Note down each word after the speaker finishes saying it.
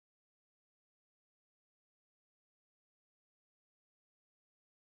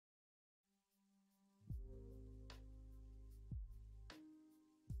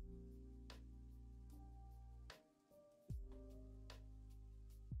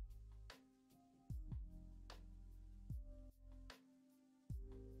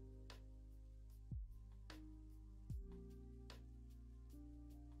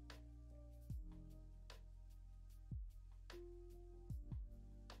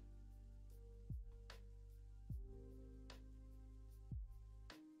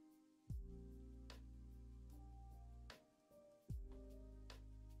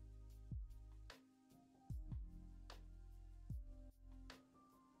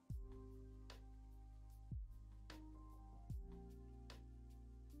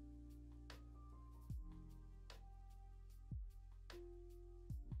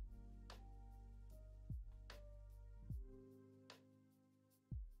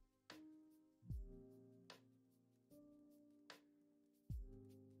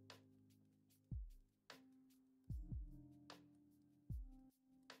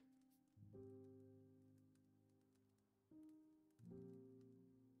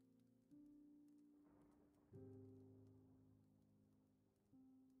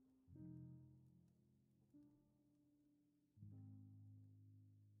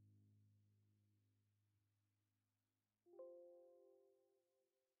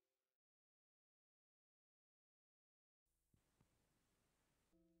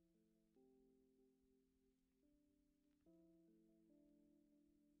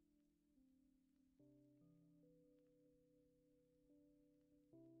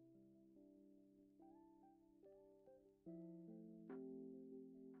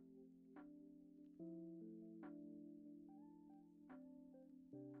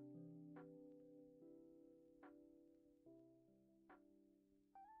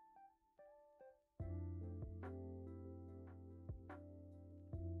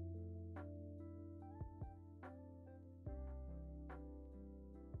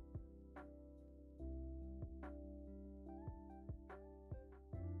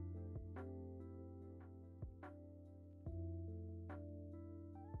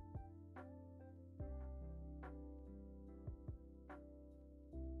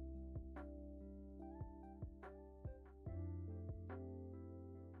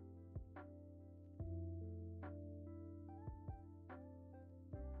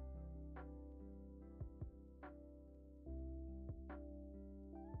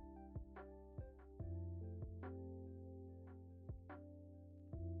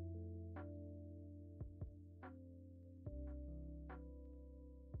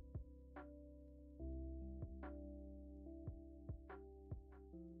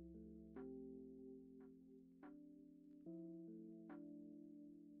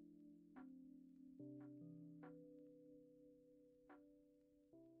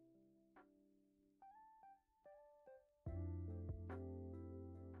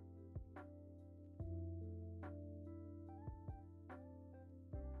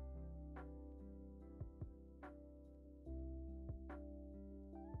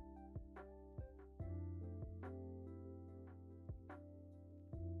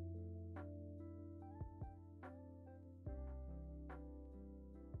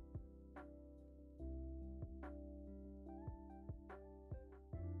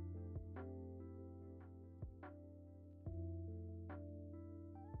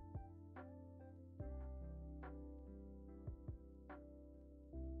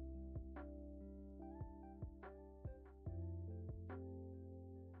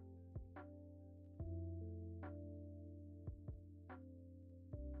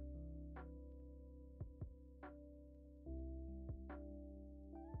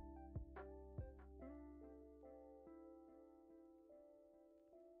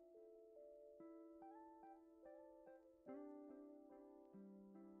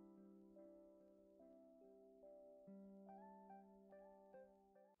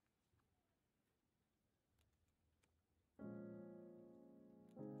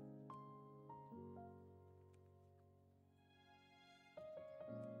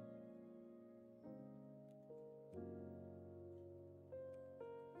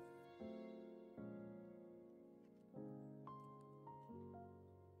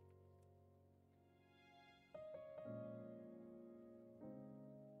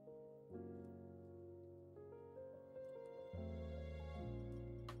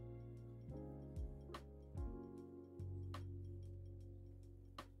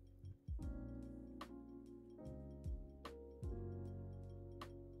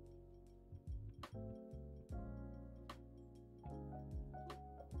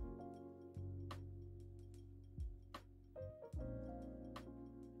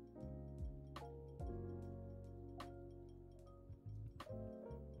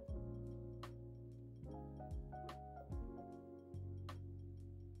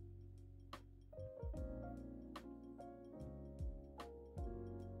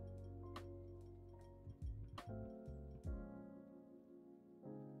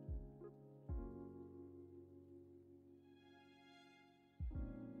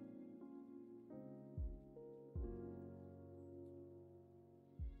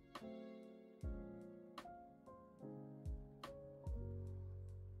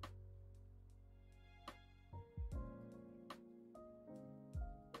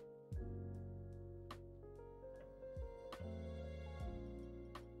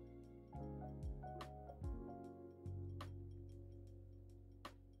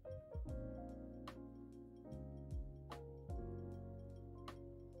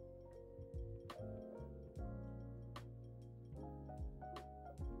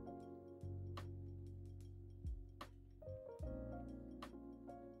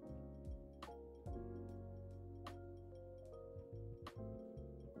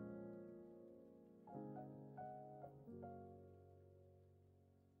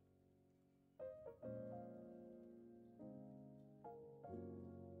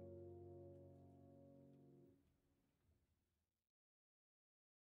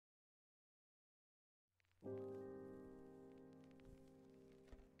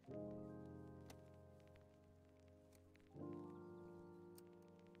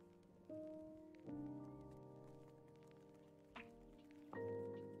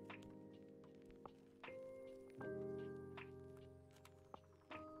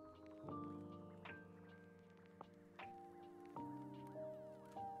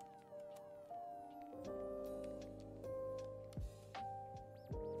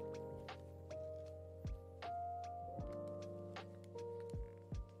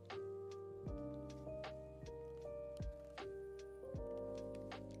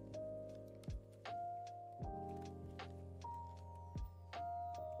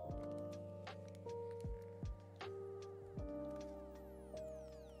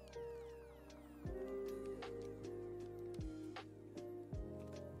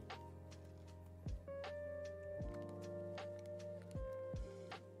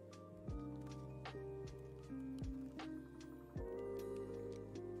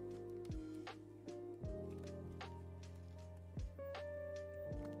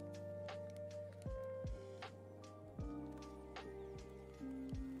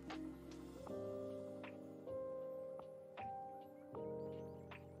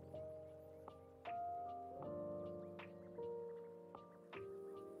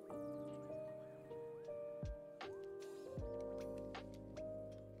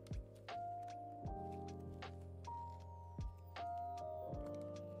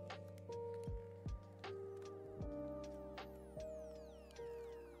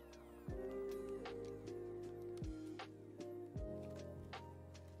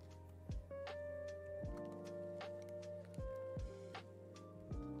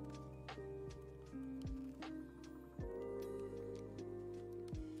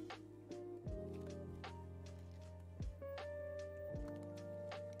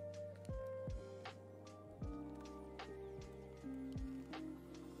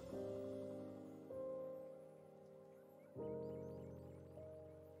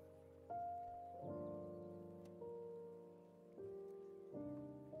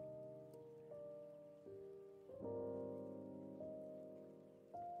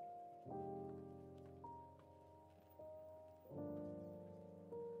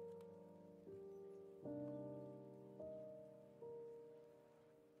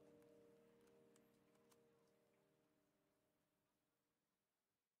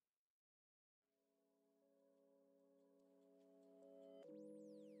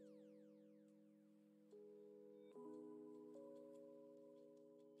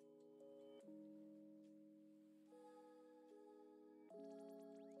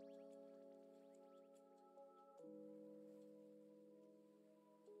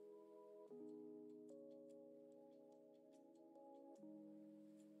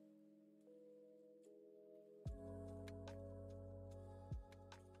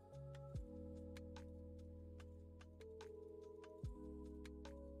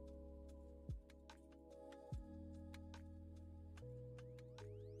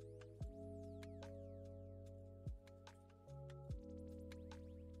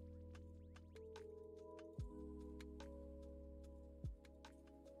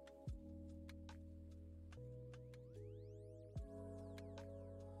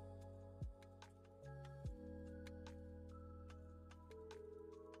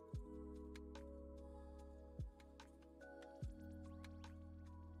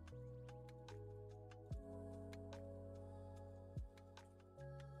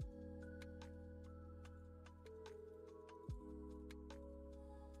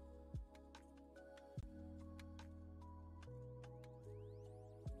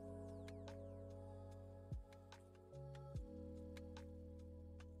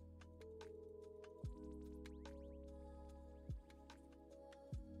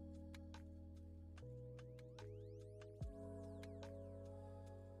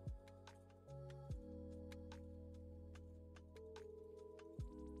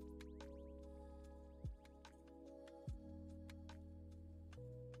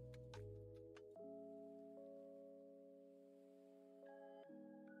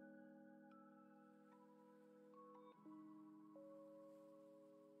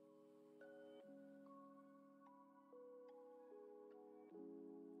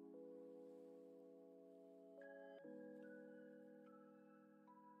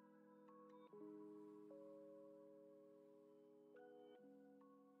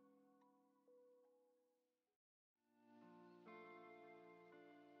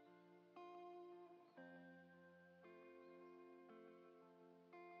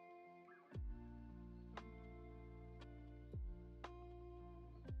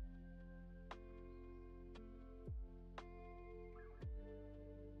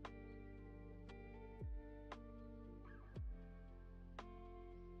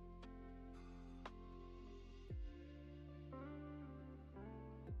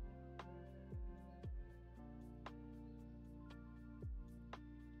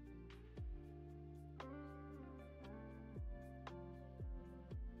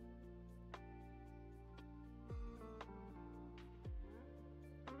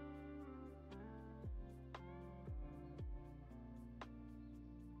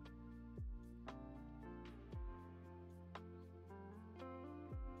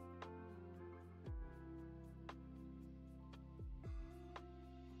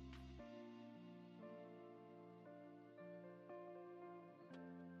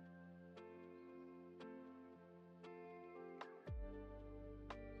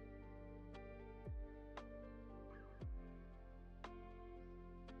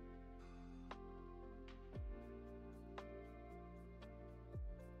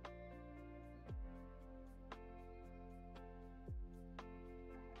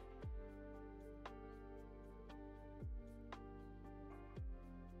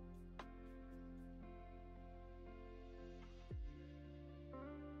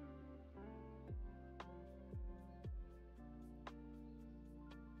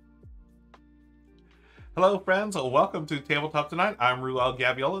Hello, friends. Welcome to Tabletop Tonight. I'm Ruel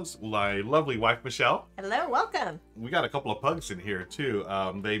Gaviola's my lovely wife, Michelle. Hello, welcome. We got a couple of pugs in here, too.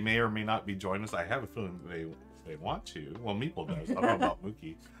 They may or may not be joining us. I have a feeling they want to. Well, Meeple does. I don't know about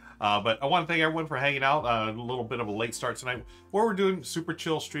Mookie. But I want to thank everyone for hanging out. A little bit of a late start tonight. What we're doing, super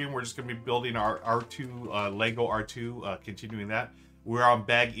chill stream. We're just going to be building our R2, Lego R2, continuing that. We're on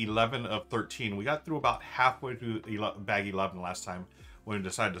bag 11 of 13. We got through about halfway through bag 11 last time when we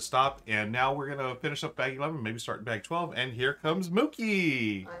decided to stop, and now we're gonna finish up bag 11, maybe start bag 12, and here comes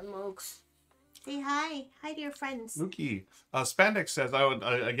Mookie. Hi, Mooks. Say hi. Hi to your friends. Mookie. Spandex says, I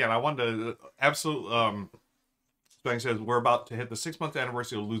wanted to, Spandex says, we're about to hit the 6-month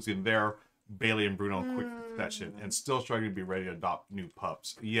anniversary of losing their Bailey and Bruno quick succession, and still struggling to be ready to adopt new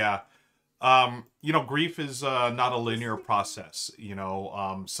pups. Yeah. You know, grief is not a linear process. You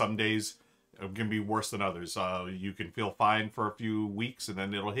know, some days can be worse than others. You can feel fine for a few weeks and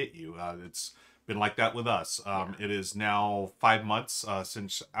then it'll hit you. It's been like that with us. It is now 5 months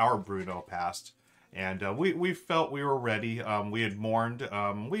since our Bruno passed, and we felt we were ready. We had mourned.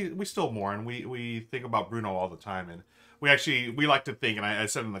 We still mourn. We think about Bruno all the time, and we like to think, and I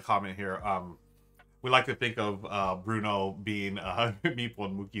said in the comment here, we like to think of Bruno being Meeple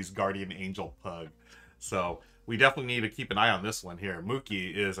and Mookie's guardian angel pug. So we definitely need to keep an eye on this one here.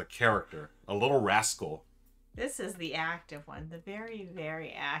 Mookie is a character, a little rascal. This is the active one, the very,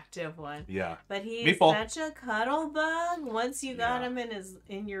 very active one. Yeah. But he's Meeple. such a cuddle bug. Once you got him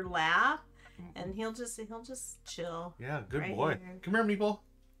in your lap, and he'll just chill. Yeah, good right boy. here. Come here, Meeple.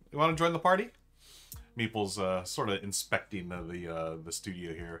 You want to join the party? Meeple's sort of inspecting the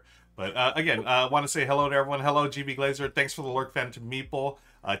studio here. But again, I want to say hello to everyone. Hello, GB Glazer. Thanks for the lurk, fan to Meeple.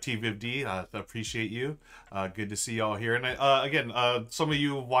 T-Viv-D, appreciate you. Good to see y'all here. And again, some of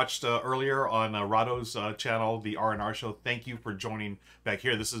you watched earlier on Rahdo's channel, the R&R show. Thank you for joining back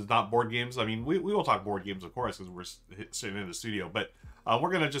here. This is not board games. I mean, we will talk board games, of course, because we're sitting in the studio. But we're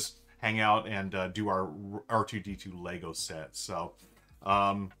going to just hang out and do our R2-D2 Lego set. So,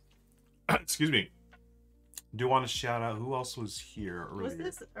 excuse me. Do want to shout out who else was here earlier? Was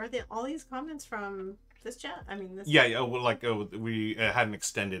this? Are all these comments from this chat? I mean, this. Yeah. Well, like we had an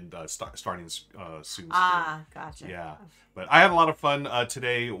extended starting soon. Ah, gotcha. Yeah, but I had a lot of fun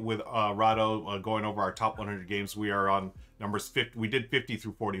today with Rahdo going over our top 100 games. We are on numbers 50. We did 50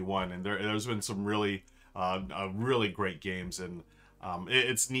 through 41, and there's been some really, really great games, and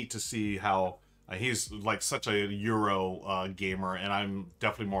it's neat to see how he's like such a Euro gamer, and I'm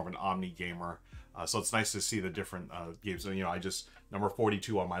definitely more of an Omni gamer. So it's nice to see the different games. And, you know, number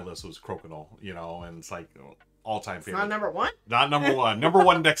 42 on my list was Crocodile, you know, and it's like all-time favorite. Not number one? Not number one. Number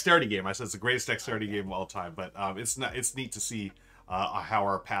one dexterity game. I said it's the greatest dexterity game of all time. But it's neat to see how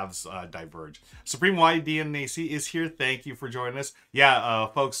our paths diverge. Supreme YDNAC is here. Thank you for joining us. Yeah,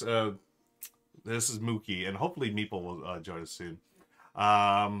 folks, this is Mookie, and hopefully Meeple will join us soon.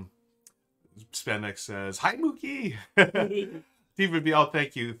 Spandex says, hi, Mookie! T50, oh,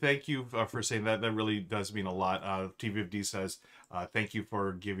 thank you for saying that. That really does mean a lot. T50 says, thank you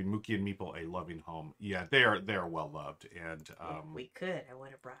for giving Mookie and Meeple a loving home. Yeah, they are well loved, and if we could, I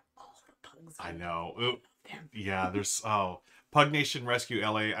would have brought all the pugs. I know. Yeah, there's Pug Nation Rescue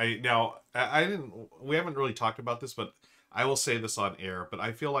LA. We haven't really talked about this, but I will say this on air. But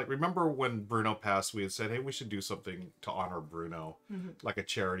I feel like, remember when Bruno passed, we had said, hey, we should do something to honor Bruno, like a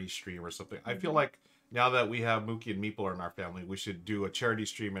charity stream or something. I feel like now that we have Mookie and Meeple in our family, we should do a charity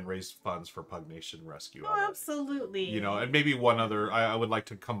stream and raise funds for Pug Nation Rescue. Oh, absolutely. You know, and maybe one other, I would like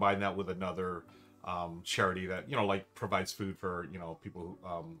to combine that with another charity that, you know, like provides food for, you know, people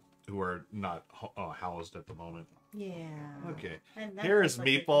who are not housed at the moment. Yeah. Okay. Here's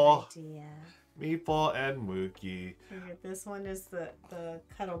Meeple. Meeple and Mookie. This one is the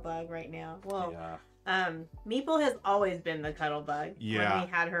cuddle bug right now. Well, yeah. Meeple has always been the cuddle bug. Yeah. When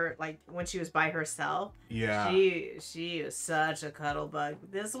we had her, like, when she was by herself. Yeah. She is such a cuddle bug.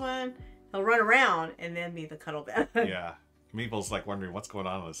 This one, he'll run around and then be the cuddle bug. Yeah. Meeple's like wondering what's going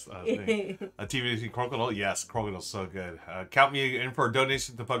on with this thing. A TV Crocodile? Yes, Crocodile's so good. Count me in for a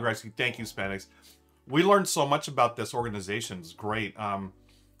donation to Pug Rescue. Thank you, Spandex. We learned so much about this organization. It's great.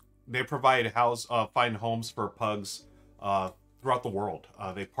 They provide find homes for pugs throughout the world.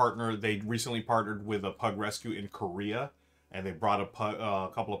 They recently partnered with a pug rescue in Korea, and they brought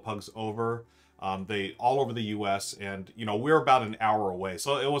a couple of pugs over. They all over the U.S. and you know we're about an hour away,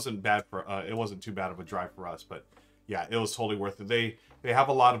 so it wasn't too bad of a drive for us. But yeah, it was totally worth it. They have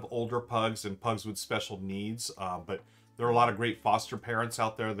a lot of older pugs and pugs with special needs, but there are a lot of great foster parents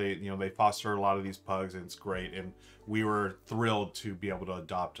out there. They foster a lot of these pugs, and it's great. And we were thrilled to be able to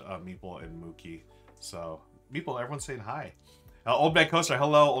adopt Meeple and Mookie. So Meeple, everyone's saying hi. Old Man Coaster,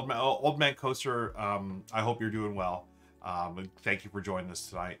 hello, Old Man Coaster. I hope you're doing well. And thank you for joining us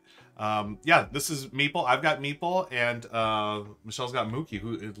tonight. Yeah, this is Meeple. I've got Meeple, and Michelle's got Mookie,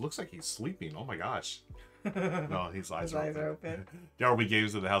 who it looks like he's sleeping. Oh my gosh. No, his eyes are open. Daryl B.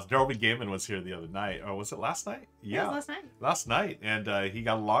 Games in the house. Daryl B. Gaiman was here the other night. Or was it last night? Yeah, it was last night. Last night, and he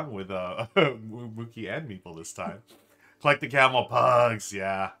got along with Mookie and Meeple this time. Collect the camel Pugs,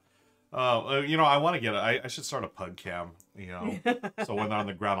 yeah. You know, I want to get I should start a pug cam, you know. So when they're on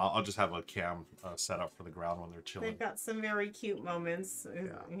the ground, I'll just have a cam set up for the ground when they're chilling. They've got some very cute moments.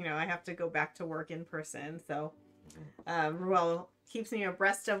 Yeah. You know, I have to go back to work in person, so Ruel keeps me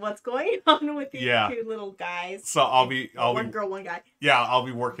abreast of what's going on with these two little guys. So I'll be one girl, one guy. Yeah, I'll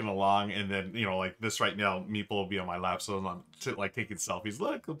be working along, and then, you know, like this right now, Meeple will be on my lap, so I'm like taking selfies.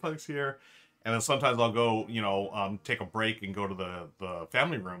 Look, the pug's here. And then sometimes I'll go, you know, take a break and go to the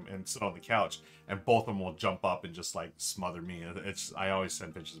family room and sit on the couch, and both of them will jump up and just like smother me. I always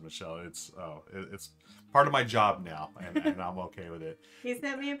send pictures of Michelle. It's part of my job now, and I'm okay with it. He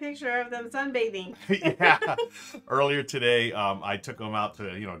sent me a picture of them sunbathing. Yeah, earlier today, I took them out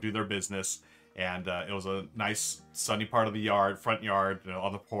to, you know, do their business, and it was a nice sunny part of the yard, front yard, you know,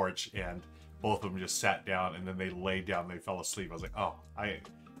 on the porch, and both of them just sat down, and then they laid down, and they fell asleep. I was like, oh,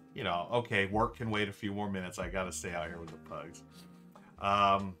 you know, okay, work can wait a few more minutes. I gotta stay out here with the pugs.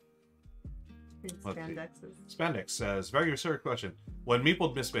 Spandex says, very serious question. When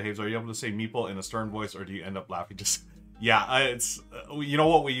Meeple misbehaves, are you able to say Meeple in a stern voice, or do you end up laughing? Just it's you know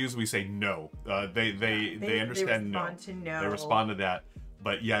what we use? We say no. They understand no. They respond to that.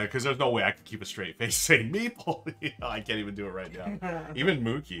 But yeah, because there's no way I could keep a straight face saying Meeple. You know, I can't even do it right now. Even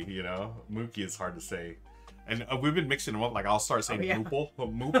Mookie, you know, Mookie is hard to say. And we've been mixing them up. Like, I'll start saying Moople,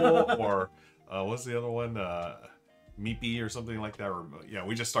 or what's the other one? Meepy or something like that. Or, yeah,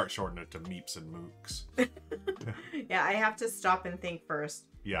 we just start shortening it to Meeps and Mooks. Yeah, I have to stop and think first.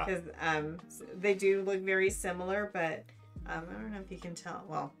 Yeah. Because they do look very similar, but I don't know if you can tell.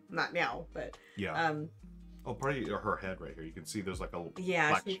 Well, not now, but... Yeah. Oh, probably her head right here. You can see there's like a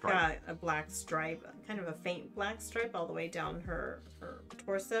black she's stripe. Got a black stripe, kind of a faint black stripe all the way down her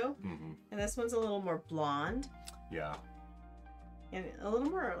torso. Mm-hmm. And this one's a little more blonde. Yeah. And a little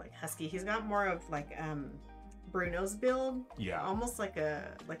more like husky. He's got more of like Bruno's build. Yeah. Almost like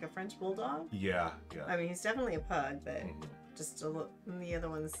a French bulldog. Yeah, yeah. I mean, he's definitely a pug, but just a little. The other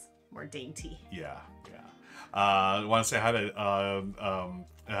one's more dainty. Yeah, yeah. I want to say hi to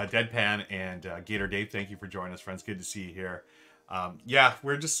Deadpan and Gator Dave. Thank you for joining us, friends. Good to see you here. Yeah,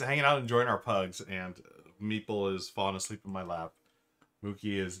 we're just hanging out, enjoying our pugs, and Meeple is falling asleep in my lap.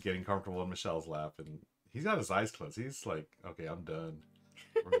 Mookie is getting comfortable in Michelle's lap, and he's got his eyes closed. He's like, okay, I'm done.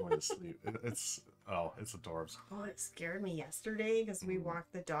 We're going to sleep. It's adorbs. Oh, it scared me yesterday because we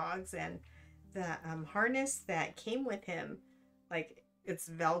walked the dogs, and the harness that came with him, like, it's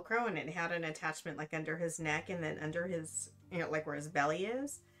Velcro, and it had an attachment like under his neck and then under his, you know, like where his belly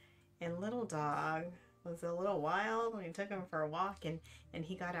is. And little dog was a little wild when we took him for a walk, and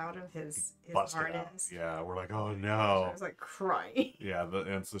he got out of his harness. Yeah, we're like, oh no. I was like crying. Yeah,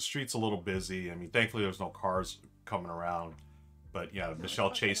 and the street's a little busy. I mean, thankfully there's no cars coming around. But yeah,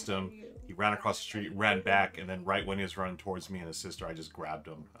 Michelle chased him. He ran across the street, ran back, and then right when he was running towards me and his sister, I just grabbed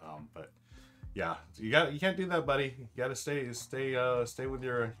him. But yeah, you can't do that, buddy. You gotta stay with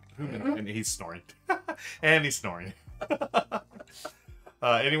your human. And he's snoring, and he's snoring.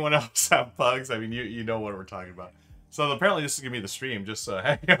 Anyone else have pugs? I mean, you know what we're talking about. So apparently this is gonna be the stream. Just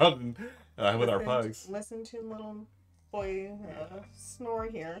hang out and, with our pugs. Listen to little boy snore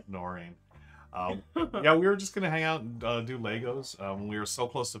here. Snoring. Yeah, we were just gonna hang out and do Legos. We were so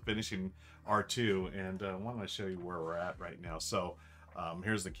close to finishing R2, and I want to show you where we're at right now. So.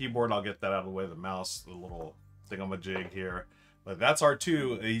 Here's the keyboard. I'll get that out of the way. The mouse, the little thingamajig here. But that's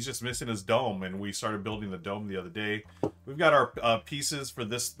R2. He's just missing his dome, and we started building the dome the other day. We've got our pieces for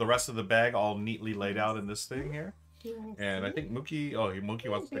the rest of the bag all neatly laid out in this thing here. And I think Mookie, Mookie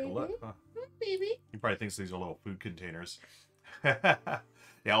wants to take a look. Huh? Baby. He probably thinks these are little food containers.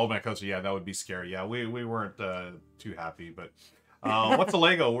 Yeah, Old Man Coaster, yeah, that would be scary. Yeah, we weren't too happy, but what's a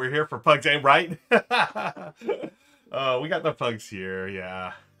Lego? We're here for Pugs, right? We got the pugs here,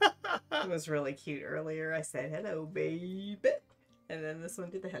 yeah. It was really cute earlier. I said, hello, baby. And then this one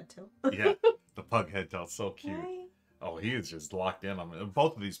did the head tilt. Yeah, the pug head tilt, so cute. Hi. Oh, he is just locked in on me.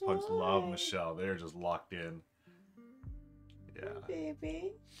 Both of these pugs love Michelle. They're just locked in. Yeah.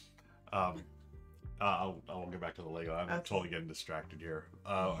 Baby. I'll get back to the Lego. I'm totally getting distracted here.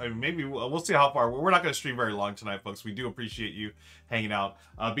 Maybe we'll see how far. We're not going to stream very long tonight, folks. We do appreciate you hanging out.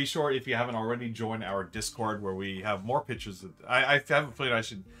 Be sure, if you haven't already, join our Discord where we have more pictures. I haven't played.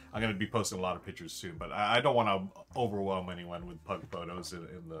 I'm going to be posting a lot of pictures soon, but I don't want to overwhelm anyone with pug photos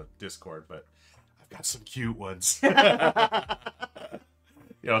in the Discord. But I've got some cute ones.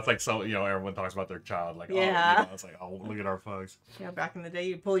 You know, it's like everyone talks about their child. Like, yeah. It's like, oh, look at our pugs. Yeah, back in the day,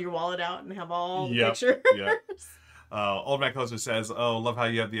 you pull your wallet out and have all the Yep. pictures. Yeah. Old Man Closer says, "Oh, love how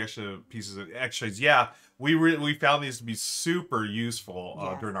you have the extra pieces of extras." Yeah, we found these to be super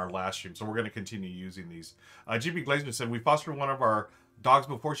useful during our last stream, so we're going to continue using these. GB Glazman said, "We fostered one of our dogs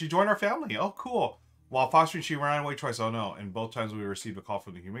before she joined our family. Oh, cool. While fostering, she ran away twice. Oh no! And both times we received a call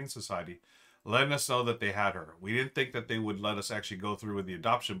from the Humane Society, letting us know that they had her. We didn't think that they would let us actually go through with the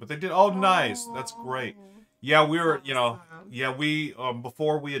adoption, but they did. Oh, nice. That's great. Yeah, we were, we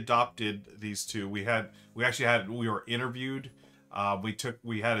before we adopted these two, we were interviewed.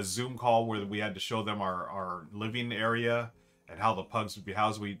 We had a Zoom call where we had to show them our living area and how the pugs would be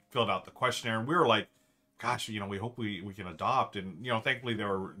housed. We filled out the questionnaire, and we were like, gosh, we hope we can adopt. And thankfully they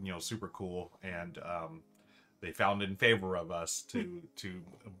were super cool, and they found in favor of us to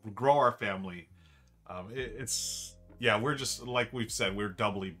grow our family. We're just, like we've said, we're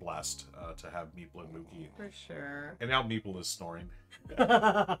doubly blessed to have Meeple and Mookie. For sure. And now Meeple is snoring.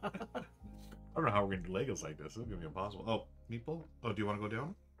 I don't know how we're going to do Legos like this. This is going to be impossible. Oh, Meeple? Oh, do you want to go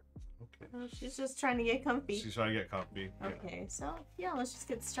down? Okay. Oh, she's just trying to get comfy. She's trying to get comfy. Okay, so, let's just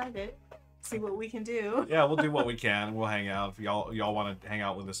get started. See what we can do. Yeah, we'll do what we can. We'll hang out. If y'all want to hang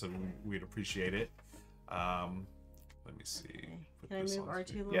out with us, and we'd appreciate it. Let me see. Can I move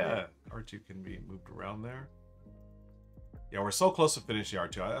R2 a little bit? R2 can be moved around there. Yeah, we're so close to finishing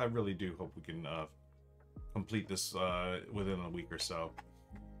R2. I really do hope we can complete this within a week or so.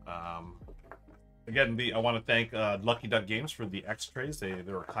 Again, I want to thank Lucky Duck Games for the X-trays. They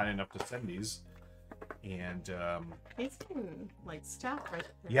were kind enough to send these. And these can like stack right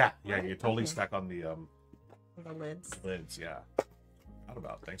there. Yeah, you can totally stack on the lids. Lids, yeah. Not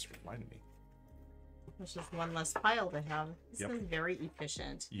about. Thanks for reminding me. There's just one less pile to have. This is very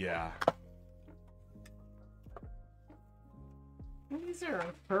efficient. Yeah. These are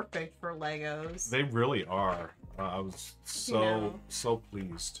perfect for Legos. They really are. I was so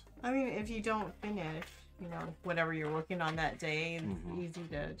pleased. I mean, if you don't finish, whatever you're working on that day, it's easy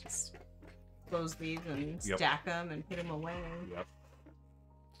to just close these and stack them and put them away. Yep.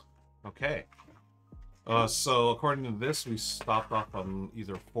 Okay. So according to this, we stopped off on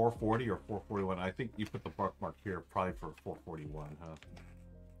either 440 or 441. I think you put the bookmark here probably for 441, huh?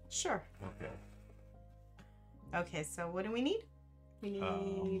 Sure. Okay. Okay, so what do we need? We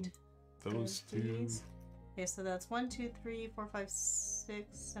need those two. Okay, so that's 1, 2, 3, 4, 5, 6,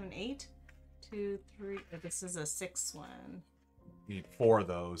 7, 8. 2, 3. This is a 6 one. Need 4 of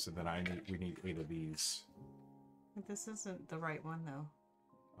those, and then we need 8 of these. But this isn't the right one though.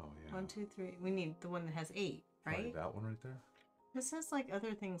 Oh yeah. 1, 2, 3. We need the one that has 8, right? Probably that one right there. This has like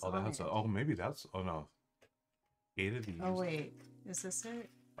other things on it. Oh, maybe that's. Oh no. 8 of these. Oh wait, is this it?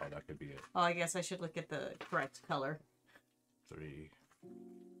 Oh, that could be it. Oh, I guess I should look at the correct color. 3.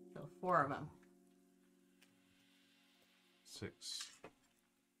 So 4 of them. 6,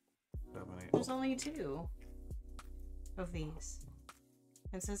 7, 8. There's only 2 of these.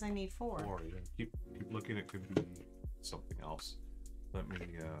 It says I need 4. 4. Yeah. Keep looking. It could be something else. Let me.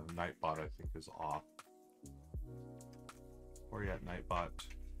 Nightbot, I think, is off. Where are you at, Nightbot?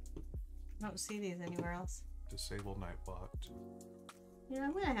 I don't see these anywhere else. Disable Nightbot. Yeah,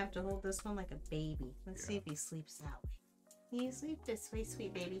 I'm gonna have to hold this one like a baby. Let's see if he sleeps that way. Can you sleep this way,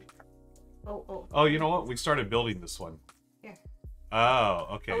 sweet baby? Oh. Oh, you know what? We started building this one. Here. Oh,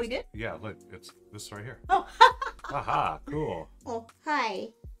 okay. Oh, we did? Yeah, look, it's this right here. Oh. Aha, cool. Oh, hi.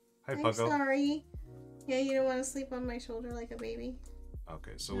 Hi, I'm Puggo. Sorry. Yeah, you don't want to sleep on my shoulder like a baby.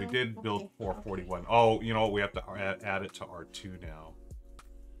 Okay, so we did build 441. Okay. Oh, you know what? We have to add it to R2 now.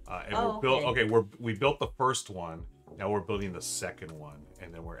 And we built the first one. Now we're building the second one,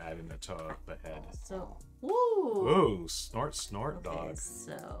 and then we're adding it to the head. So, woo! Ooh, snort, dog.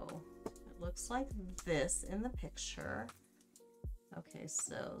 So it looks like this in the picture. Okay,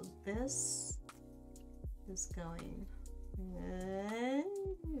 so this is going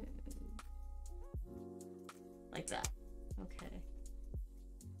like that. Okay.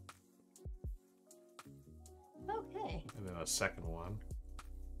 Okay. And then a second one,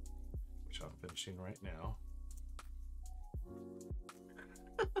 which I'm finishing right now.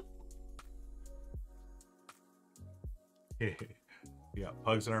 Yeah,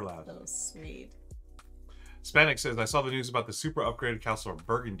 Pugs in our lab. So sweet. Spanik says, I saw the news about the super upgraded Castle of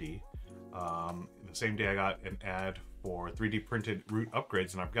Burgundy. the same day I got an ad for 3D printed root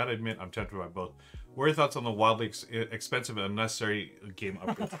upgrades, and I've got to admit, I'm tempted by both. What are your thoughts on the wildly expensive and unnecessary game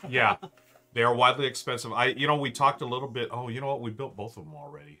upgrades? Yeah, they are widely expensive. We talked a little bit. Oh, you know what? We built both of them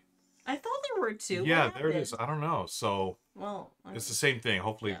already. I thought there were two. Yeah, there it is. I don't know. So, well, it's the same thing.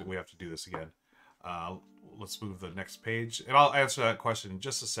 Hopefully we have to do this again. Let's move to the next page, and I'll answer that question in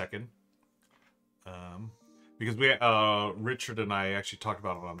just a second. Because Richard and I actually talked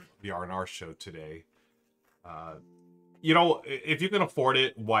about it on the R&R show today. If you can afford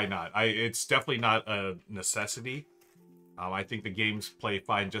it, why not? It's definitely not a necessity. I think the games play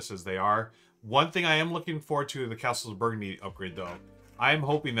fine just as they are. One thing I am looking forward to the Castles of Burgundy upgrade, though. I am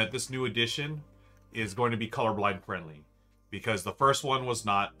hoping that this new edition is going to be colorblind friendly. Because the first one was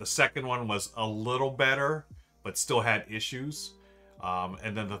not. The second one was a little better, but still had issues.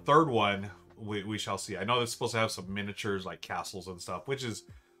 And then the third one, we shall see. I know it's supposed to have some miniatures like castles and stuff, which is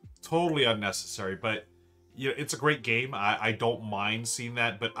totally unnecessary. But it's a great game. I don't mind seeing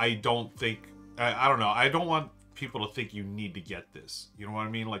that, but I don't think... I don't know. I don't want people to think you need to get this. You know what I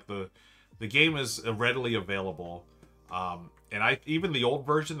mean? Like, the game is readily available. And even the old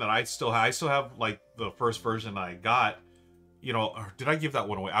version that I still have, like, the first version I got... or did I give that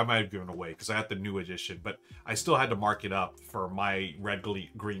one away? I might have given it away because I had the new edition, but I still had to mark it up for my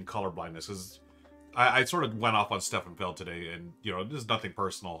red-green color blindness. Because I sort of went off on Stefan Feld today, and this is nothing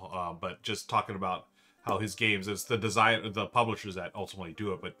personal, but just talking about how his games, it's the publishers that ultimately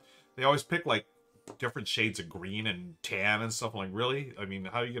do it, but they always pick like different shades of green and tan and stuff. Like, really? I mean,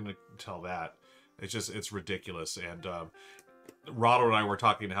 how are you gonna tell that? It's ridiculous. And Rahdo and I were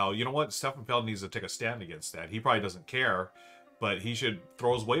talking how, Stefan Feld needs to take a stand against that. He probably doesn't care, but he should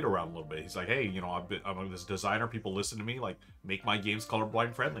throw his weight around a little bit. He's like, hey, I'm this designer. People listen to me. Like, make my games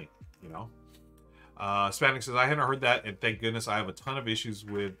colorblind friendly, Spanish says, I hadn't heard that, and thank goodness. I have a ton of issues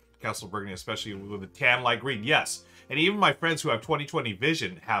with Castle Burgundy, especially with the tan light green. Yes, and even my friends who have 20/20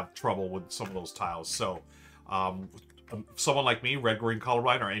 vision have trouble with some of those tiles. So, someone like me, red-green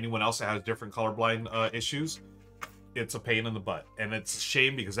colorblind, or anyone else that has different colorblind issues, it's a pain in the butt. And it's a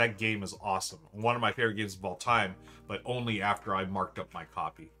shame because that game is awesome. One of my favorite games of all time, but only after I marked up my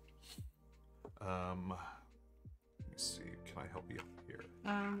copy. Let me see. Can I help you here?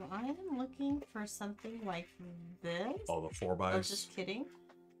 I am looking for something like this. Oh, the 4x. Oh, just kidding.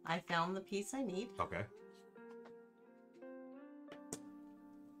 I found the piece I need. Okay.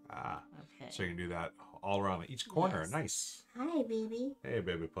 Okay. So you can do that all around each corner. Yes. Nice. Hi, baby. Hey,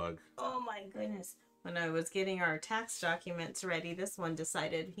 baby pug. Oh my goodness. When I was getting our tax documents ready, this one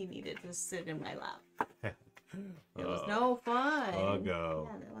decided he needed to sit in my lap. It was no fun. Go.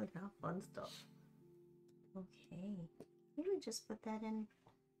 Yeah, that was not fun stuff. Okay. Maybe just put that in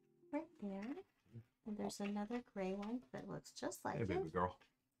right there. And there's another gray one that looks just like Hey, it. baby girl.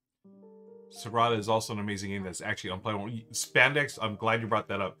 Sagrada is also an amazing game that's actually unplayable. Spandex, I'm glad you brought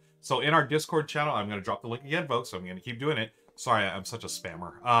that up. So in our Discord channel, I'm going to drop the link again, folks. So I'm going to keep doing it. Sorry, I'm such a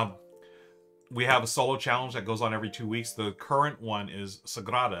spammer. We have a solo challenge that goes on every 2 weeks. The current one is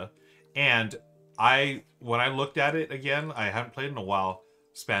Sagrada. And when I looked at it again, I haven't played in a while,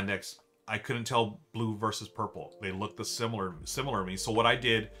 Spandex, I couldn't tell blue versus purple. They looked similar to me. So what I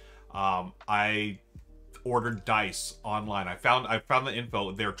did, I ordered dice online. I found the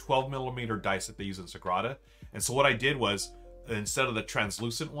info. They're 12mm dice that they use in Sagrada. And so what I did was, instead of the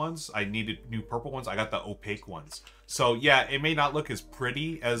translucent ones, I needed new purple ones. I got the opaque ones. So yeah, it may not look as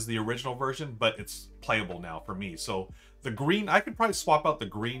pretty as the original version, but it's playable now for me. So the green, I could probably swap out the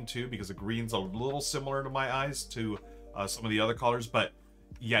green too, because the green's a little similar to my eyes to some of the other colors. But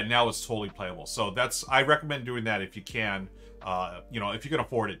yeah, now it's totally playable. So I recommend doing that if you can. If you can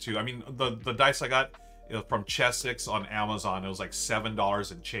afford it too. I mean, the dice I got from Chesix on Amazon, it was like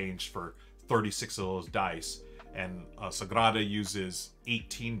 $7 and change for 36 of those dice. And Sagrada uses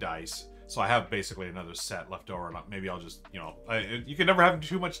 18 dice, so I have basically another set left over. And maybe I'll just, you can never have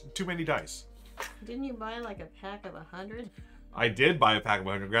too many dice. Didn't you buy like a pack of 100? I did buy a pack of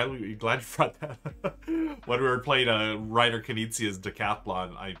 100. Glad you brought that. When we were playing Ryder Kanizia's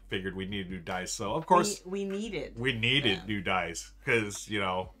Decathlon, I figured we needed new dice. So of course we needed new dice because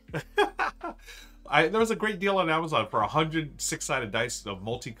there was a great deal on Amazon for 100 6-sided dice of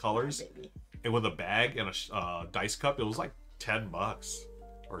multicolors. And with a bag and a dice cup, it was like $10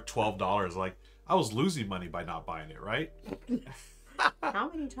 or $12. Like, I was losing money by not buying it, right? How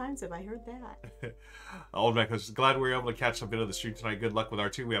many times have I heard that? Old man, glad we were able to catch a bit of the stream tonight. Good luck with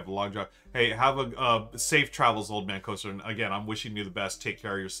R2. We have a long drive. Hey, have a safe travels, Old Man Coaster. And again, I'm wishing you the best. Take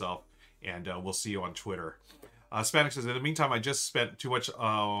care of yourself, and we'll see you on Twitter. Spanish says, in the meantime, I just spent too much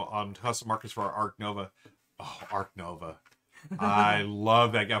on custom markers for our Arc Nova. Oh, Arc Nova. I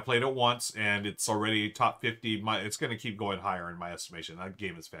love that game. I played it once, and it's already top 50. It's going to keep going higher in my estimation. That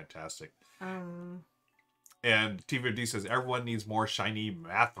game is fantastic. And TVD says, everyone needs more shiny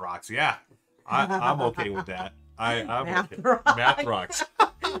math rocks. Yeah, I'm okay with that. I'm Math okay. rocks. Math rocks.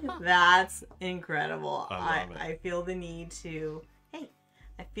 That's incredible. I love it. I feel the need to... Hey,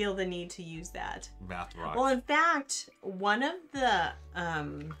 I feel the need to use that. Math rocks. Well, in fact, one of the...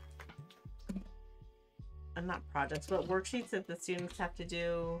 not projects, but worksheets that the students have to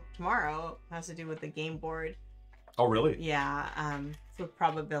do tomorrow has to do with the game board. Oh, really? Yeah, with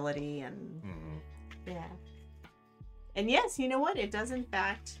probability and yeah. And yes, you know what? It does in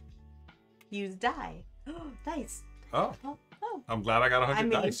fact use die. Dice. Oh. Oh. I'm glad I got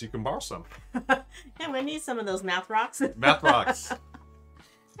 100 dice. You can borrow some. Yeah, I'm gonna need some of those math rocks. Math rocks.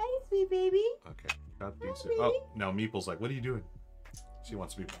 Hi, sweet baby. Okay. Got these. Hi, baby. Oh, now Meeple's like, what are you doing? She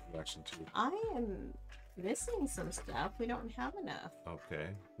wants to be action too. I am missing some stuff. We don't have enough. Okay.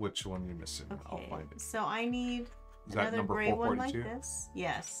 Which one are you missing? Okay. I'll find it. So I need Is that another number gray one 442? like this.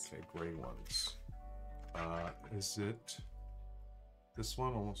 Yes. Okay, gray ones. Is it this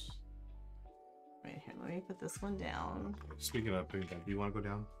one almost? Right here, let me put this one down. Speaking of putting down, do you want to go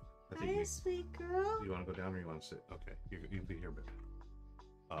down? I Hi, sweet girl. Do you want to go down or you want to sit? Okay, you can be here, but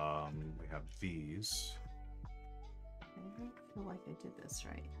we have these. I don't feel like I did this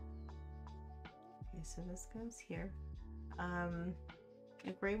right. Okay, so this goes here.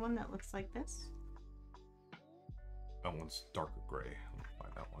 A gray one that looks like this. That one's darker gray. Let me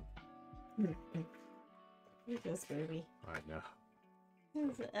find that one. Here goes, baby. I know.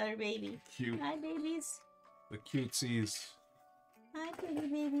 Here's the other baby. Cute. Hi, babies. The cutesies. Hi, baby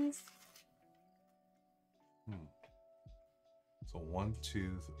babies. So 1,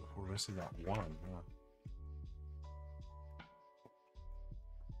 2, we're missing that one, huh?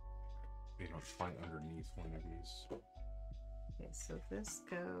 You don't find underneath one of these. Okay, so this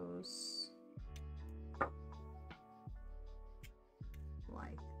goes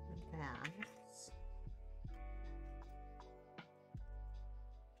like that.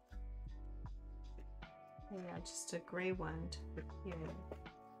 Yeah, just a gray one to put here.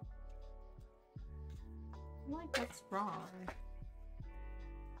 I feel like that's wrong.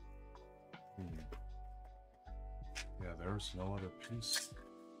 Yeah, there's no other piece.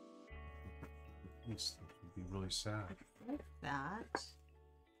 Piece that would be really sad. Like that.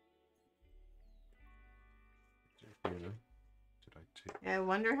 Here, did I take? Yeah, I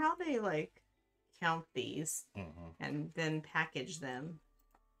wonder how they like count these and then package them.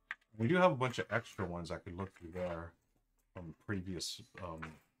 We do have a bunch of extra ones I could look through there from previous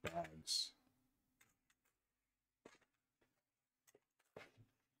bags.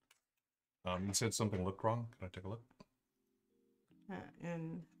 You said something looked wrong. Can I take a look?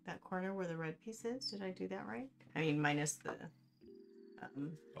 In that corner where the red piece is, did I do that right? I mean, minus the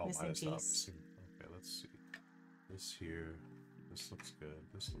missing minus the piece. Okay, let's see. This here. This looks good.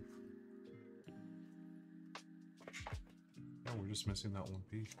 This looks. Yeah, we're just missing that one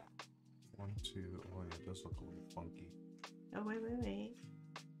piece. 1, 2. Oh yeah, it does look a little funky. Oh wait.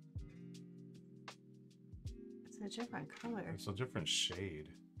 It's a different color. It's a different shade,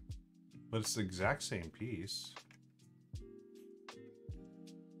 but it's the exact same piece.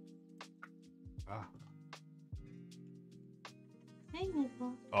 Ah. Hey,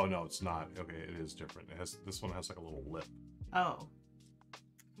 Meeple. Oh no, it's not. Okay, it is different. It has this one has like a little lip. Oh.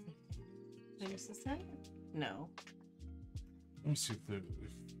 Wait, is this it? No. Let me see if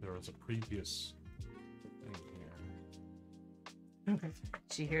there was a previous thing here. Okay.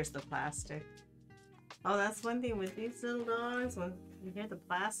 She hears the plastic. Oh, that's one thing with these little dogs. When you hear the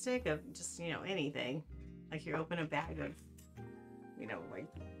plastic of just, anything. Like you open a bag of, like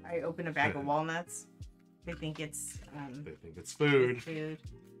I open a bag of walnuts. They think it's They think it's food. food.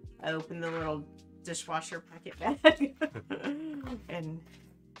 I open the little dishwasher packet bag and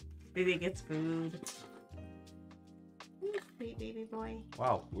they think it's food. Sweet baby boy.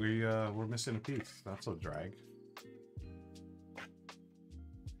 Wow, we're missing a piece. That's a drag.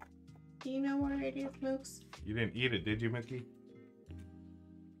 Do you know where it is, Mooks? You didn't eat it, did you, Mickey?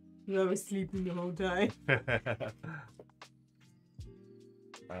 I was sleeping the whole time.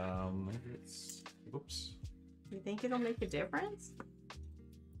 Maybe it's. Oops. You think it'll make a difference?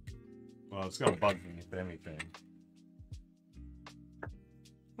 Well, it's gonna bug me if anything.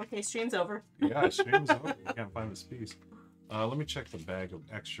 Okay, stream's over. Yeah, stream's over. We can't find this piece. Let me check the bag of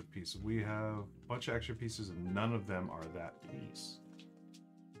extra pieces. We have a bunch of extra pieces, and none of them are that piece.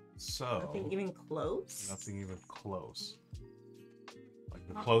 So Nothing even close? Nothing even close. Like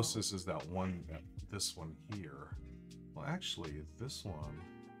the closest is that one, this one here. Well, actually, this one.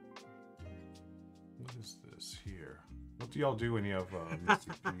 What is this here? What do y'all do when you have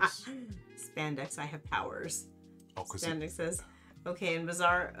Mystic Beast? Spandex, I have powers. Oh, because Spandex says, okay, in a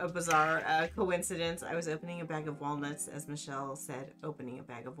bizarre coincidence, I was opening a bag of walnuts, as Michelle said, opening a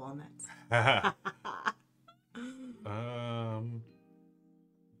bag of walnuts. Look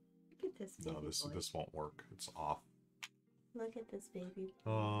at this baby no, boy. this won't work. It's off. Look at this baby.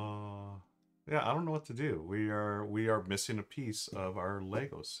 Yeah, I don't know what to do. We are missing a piece of our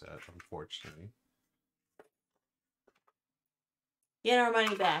Lego set, unfortunately. Get our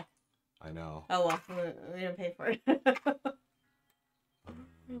money back. I know. Oh well, we didn't pay for it.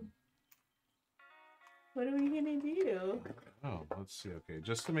 What are we gonna do? Oh, let's see. Okay,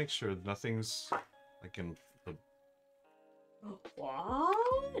 just to make sure nothing's like in the.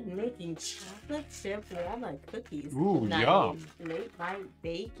 What? Making chocolate chip walnut cookies. Ooh, Nice. yum. Late night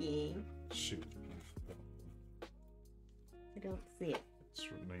baking. Shoot. I don't see it. It's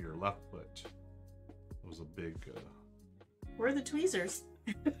no, your left foot. It was a big. Where are the tweezers?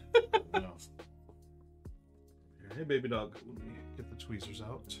 No. Hey, baby dog. Let me get the tweezers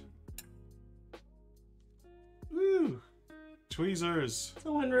out. Woo! Tweezers.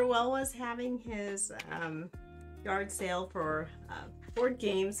 So when Ruel was having his yard sale for board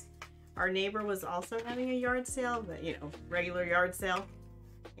games, our neighbor was also having a yard sale, but you know, regular yard sale,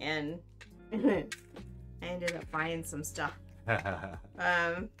 and I ended up buying some stuff.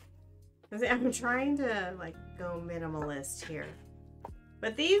 I'm trying to like go minimalist here,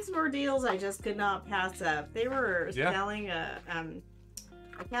 but these were deals I just could not pass up. They were selling a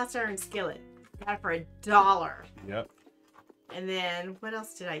cast iron skillet. Got it for $1. Yep. And then what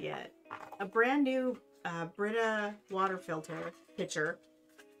else did I get? A brand new Brita water filter pitcher.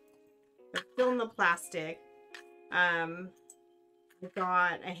 It's still in the plastic. I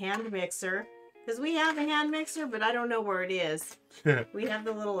got a hand mixer. Because we have a hand mixer, but I don't know where it is. We have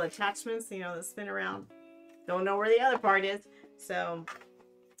the little attachments, you know, that spin around. Don't know where the other part is. So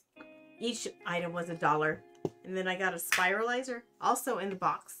each item was $1. And then I got a spiralizer, also in the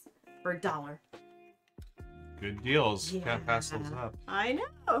box, for $1. Good deals. Yeah. Can't pass those up. I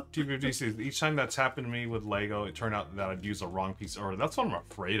know. TVD says each time that's happened to me with Lego, it turned out that I'd use a wrong piece of order. That's what I'm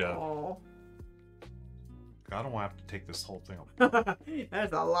afraid of. Oh. I don't want to have to take this whole thing apart.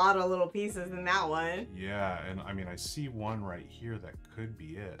 There's a lot of little pieces in that one. Yeah, and I mean, I see one right here that could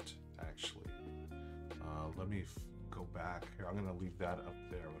be it, actually. Let me go back here. I'm going to leave that up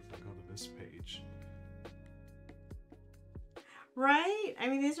there. If I go to this page. Right? I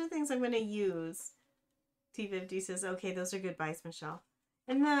mean, these are things I'm going to use. T50 says, okay, those are good buys, Michelle.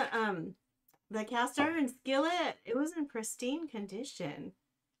 And the cast iron skillet, it was in pristine condition.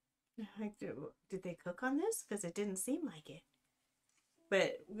 Like, did they cook on this? Because it didn't seem like it.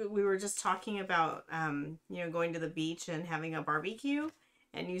 But we were just talking about, you know, going to the beach and having a barbecue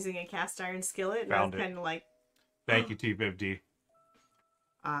and using a cast iron skillet. And Found that's it. kind of like... Thank you, T50.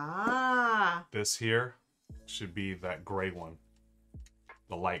 Ah. This here should be that gray one.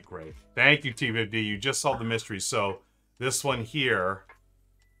 The light gray. Thank you, T50. You just solved the mystery. So this one here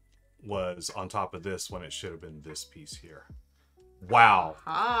was on top of this when it should have been this piece here. Wow.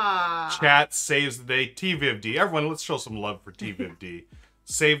 Ah. Chat saves the day. T50. Everyone, let's show some love for T50.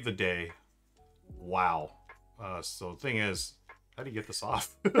 Save the day. Wow. So the thing is, how do you get this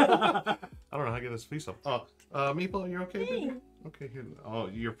off? I don't know how to get this piece off. Oh, Meeple, you're okay, baby? Okay, here. Oh,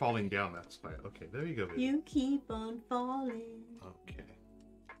 you're falling down. That's fine. Okay, there you go, baby. You keep on falling. Okay.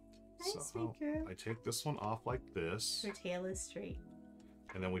 Hi, sweet girl. I take this one off like this. Her tail is straight.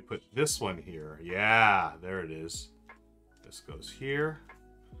 And then we put this one here. Yeah, there it is. This goes here.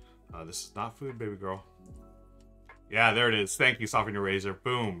 This is not food, baby girl. Yeah, there it is. Thank you, Soften Your Razor.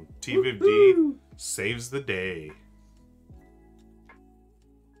 Boom. T50 saves the day.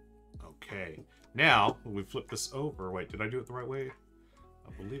 Okay. Now, when we flip this over... Wait, did I do it the right way?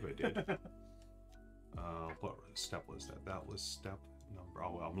 I believe I did. What step was that? That was step number...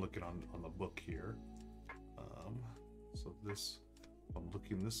 Oh, well, I'm looking on the book here. So this... I'm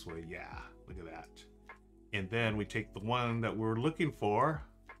looking this way. Yeah, look at that. And then we take the one that we're looking for.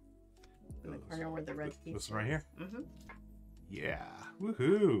 In the corner where the red piece This one right here? Mm-hmm. Yeah.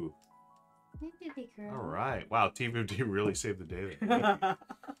 Woohoo. Girl. All right. Wow, T50 really saved the day there.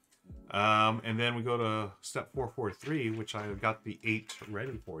 And then we go to step 443, which I got the 8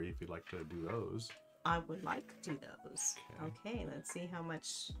 ready for you if you'd like to do those. I would like to do those. Okay, let's see how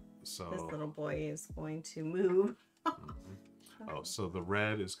much this little boy is going to move. Oh, so the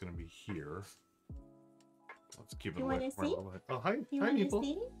red is going to be here. Let's keep it You away wanna from see? Oh, hi. You Hi, want to Meeple.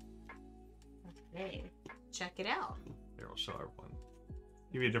 see? Okay, check it out. Here, I'll show everyone.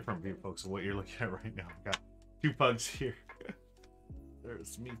 Give you a different view, folks, of what you're looking at right now. I've got 2 pugs here.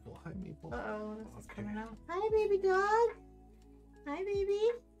 There's Meeple. Hi, Meeple. Uh-oh, this is coming out. Hi, baby dog. Hi, baby.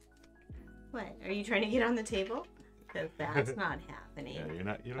 What? Are you trying to get on the table? Because that's not happening. Yeah,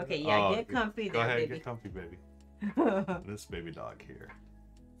 you're not. Okay, yeah, get comfy Go there, ahead, baby. get comfy, baby. This baby dog here.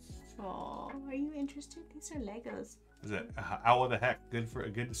 Oh, are you interested? These are Legos. Is it out of the heck? Good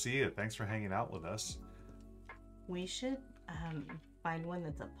to see you. Thanks for hanging out with us. We should find one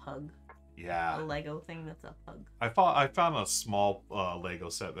that's a pug. Yeah. A Lego thing that's a pug. I found a small Lego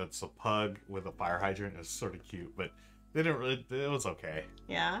set that's a pug with a fire hydrant. It's sort of cute, but they didn't really. It was okay.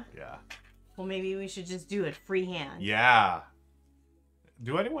 Yeah. Yeah. Well, maybe we should just do it freehand. Yeah.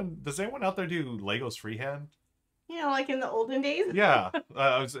 Does anyone out there do Legos freehand? You know, like in the olden days. Yeah.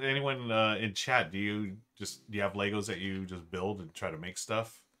 Anyone in chat? Do you have Legos that you just build and try to make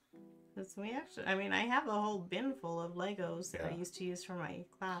stuff? Because we actually, I mean, I have a whole bin full of Legos that I Yeah. used to use for my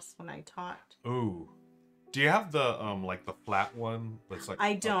class when I taught. Ooh. Do you have the like the flat one that's like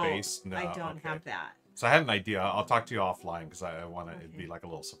I don't. a base? No, I don't okay. have that. So I had an idea. I'll talk to you offline because I want it to Okay. be like a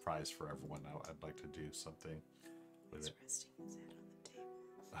little surprise for everyone. I'd like to do something with He's it. resting his head on the table.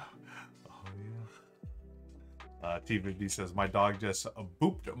 Oh yeah. T50 says my dog just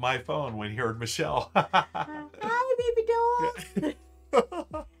booped my phone when he heard Michelle. Hi, baby dog.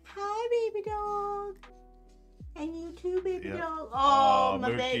 Hi, baby dog. And you too, baby Yeah. dog. Oh, Oh,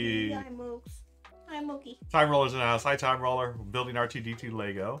 my Mookie. baby. Hi, Mooks. Hi, Mookie. Time Roller's in the house. Hi, Time Roller. We're building R2-D2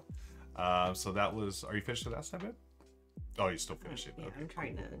 Lego. So that was. Are you finished with that segment? Oh, you're still finishing. Yeah, Okay. I'm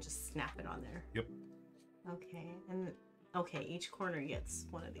trying to just snap it on there. Yep. Okay, and okay, each corner gets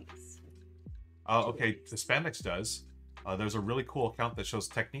one of these. Okay, the Spandex does. There's a really cool account that shows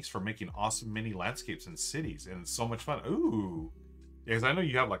techniques for making awesome mini landscapes in cities, and it's so much fun. Ooh. Yeah, because I know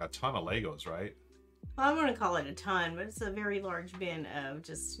you have like a ton of Legos, right? Well, I'm gonna call it a ton, but it's a very large bin of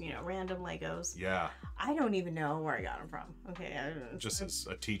just, you know, random Legos. Yeah. I don't even know where I got them from. Okay, I Just as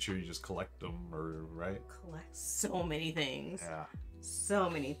a teacher, you just collect them, or right? collect so many things. Yeah. So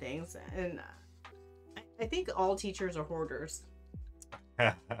many things, and I think all teachers are hoarders.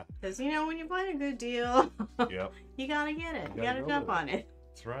 Because, you know, when you find a good deal, Yep. you gotta get it. You gotta gotta go jump with on it.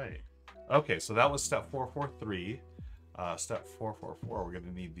 That's right. Okay, so that was step 443. Step 444, we're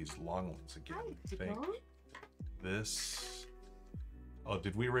gonna need these long ones again. I think. This. Oh,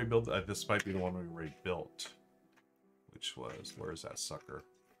 did we rebuild? This might be the one we rebuilt. Which was, where's that sucker?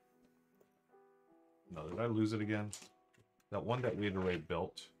 No, did I lose it again? That one that we had already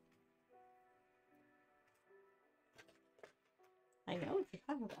built. I know what you're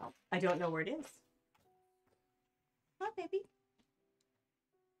talking about. I don't know where it is. Hi, baby.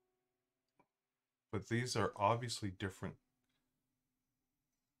 But these are obviously different.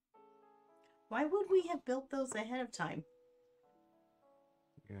 Why would we have built those ahead of time?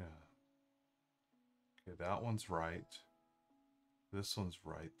 Yeah. Okay, that one's right. This one's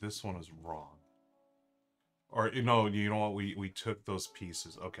right. This one is wrong. Or, you know what? We took those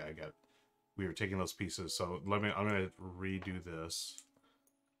pieces. Okay, I got it. We were taking those pieces. So I'm gonna redo this.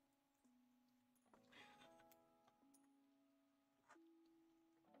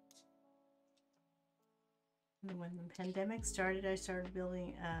 And when the pandemic started, I started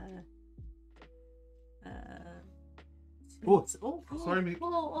building Oh, oh, sorry, me.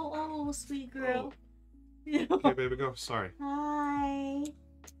 oh, sweet girl. Okay, baby girl. Sorry. Hi.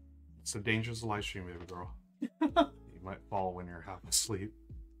 It's the dangers of live stream, baby girl. You might fall when you're half asleep.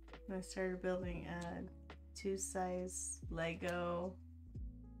 I started building a 2-size Lego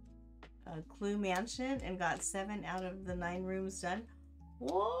Clue Mansion and got 7 out of the 9 rooms done.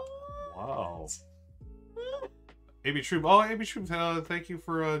 What? Wow. AB Troop. Oh, AB Troop, thank you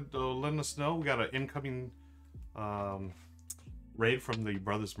for letting us know. We got an incoming raid from the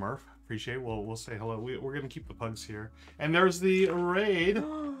Brothers Murph. Appreciate it. We'll say hello. We're going to keep the pugs here. And there's the raid.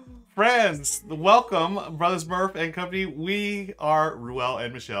 Friends, welcome, Brothers Murph and company. We are Ruel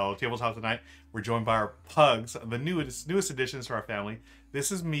and Michelle. Tabletop tonight. We're joined by our pugs, the newest additions to our family.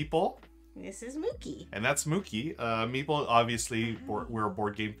 This is Meeple. This is Mookie. And that's Mookie. Meeple, obviously, we're a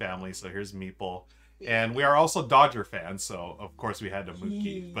board game family, so here's Meeple. And we are also Dodger fans, so of course we had to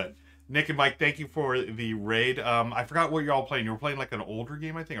Mookie. But Nick and Mike, thank you for the raid. I forgot what you're all playing. You were playing like an older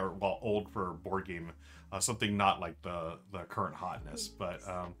game, I think, or well, old for board game. Something not like the current hotness. But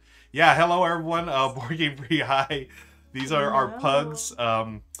yeah, hello everyone. Board Game Free, hi. These are our pugs.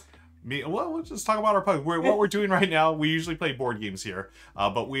 Well, we'll just talk about our pugs. What we're doing right now, we usually play board games here,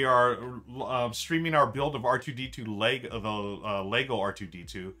 but we are streaming our build of R2-D2 Lego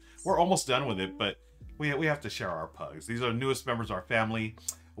R2-D2. We're almost done with it, but we have to share our pugs. These are the newest members of our family.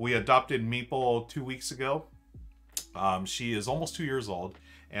 We adopted Meeple 2 weeks ago. She is almost 2 years old,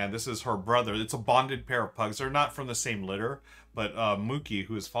 And this is her brother. It's a bonded pair of pugs. They're not from the same litter, but Mookie,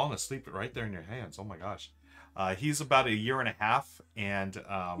 who has fallen asleep right there in your hands. Oh my gosh. He's about 1.5 years, and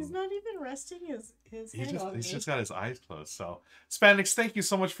he's not even resting his head on me. He's just got his eyes closed. So, Spandex, thank you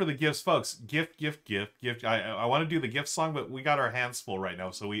so much for the gifts, folks. Gift. I want to do the gift song, but we got our hands full right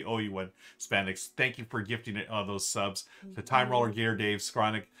now, so we owe you one, Spandex. Thank you for gifting those subs to Time Roller, Gator Dave,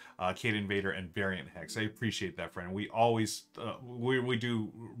 Scronic, Kate Invader, and Variant Hex. I appreciate that, friend. We always, we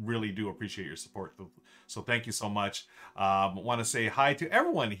do really do appreciate your support. So thank you so much. Want to say hi to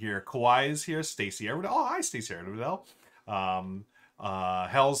everyone here. Kawhi is here. Stacy Everett. Oh, hi, Stacy Everett.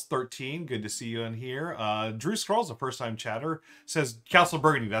 Hell's 13, good to see you in here. Drew Scrolls, a first-time chatter, says Castle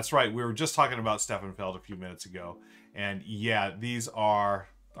Burgundy. That's right. We were just talking about Steffenfeld a few minutes ago, and yeah, these are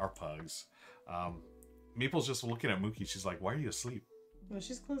our pugs. Meeple's just looking at Mookie. She's like, "Why are you asleep?" Well,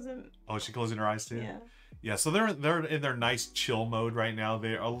 she's closing. Oh, she's closing her eyes too. Yeah. Yeah. So they're in their nice chill mode right now.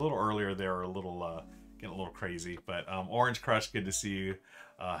 They're a little earlier. They're a little getting a little crazy, but Orange Crush, good to see you.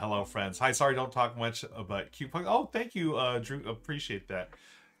 Hello, friends. Hi, sorry, don't talk much, but cute pug. Oh, thank you, Drew. Appreciate that.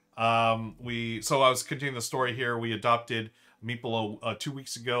 So I was continuing the story here. We adopted Meeple 2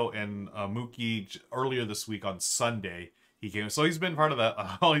 weeks ago, and Mookie earlier this week on Sunday. He came, so he's been part of that.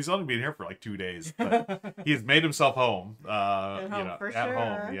 Oh, he's only been here for like 2 days, but he's made himself home. At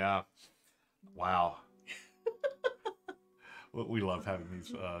home. Yeah. Wow. We love having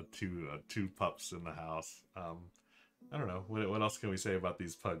these two pups in the house. I don't know. What else can we say about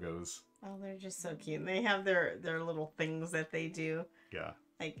these puggos? Oh, they're just so cute. They have their little things that they do. Yeah.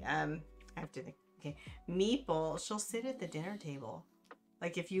 Like, I have to think. Okay. Meeple, she'll sit at the dinner table.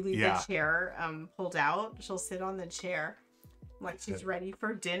 Like, if you leave the chair pulled out, she'll sit on the chair. Like she's ready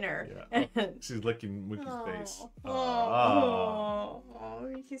for dinner. Yeah. She's licking Mookie's face. Oh,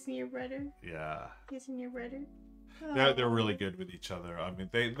 you're kissing your brother? Yeah. Kissing your brother? They're really good with each other. I mean,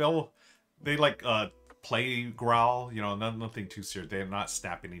 they like play growl, you know, nothing too serious. They're not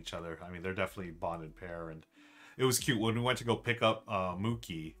snapping each other. I mean, they're definitely a bonded pair, and it was cute when we went to go pick up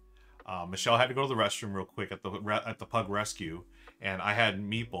Mookie. Michelle had to go to the restroom real quick at the pug rescue, and I had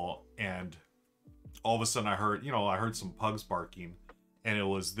Meeple, and all of a sudden I heard some pugs barking, and it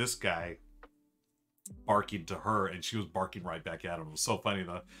was this guy barking to her, and she was barking right back at him. It was so funny.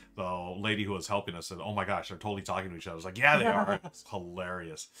 The lady who was helping us said, "Oh my gosh, they're totally talking to each other." I was like, "Yeah, they are." It's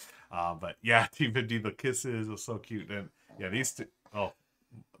hilarious. But yeah, even the kisses was so cute, and yeah, these two. Oh,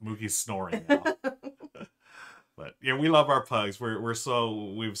 Mookie's snoring now. But yeah, we love our pugs.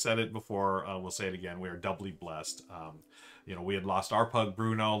 We've said it before. We'll say it again. We are doubly blessed. You know, we had lost our pug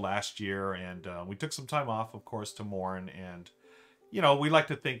Bruno last year, and we took some time off, of course, to mourn. And you know, we like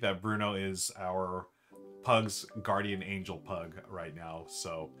to think that Bruno is our pug's guardian angel pug right now.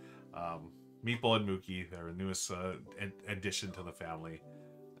 So, Meeple and Mookie, their newest addition to the family.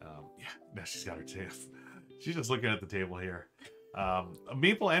 Yeah, now she's got her tail. She's just looking at the table here.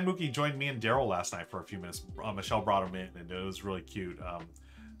 Meeple and Mookie joined me and Daryl last night for a few minutes. Michelle brought them in, and it was really cute.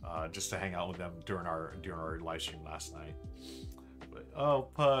 Just to hang out with them during our live stream last night. But oh,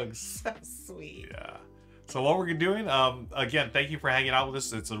 pugs, so sweet. Yeah. So what we're doing, again, thank you for hanging out with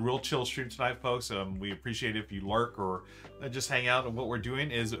us. It's a real chill stream tonight, folks. We appreciate it if you lurk or just hang out. And what we're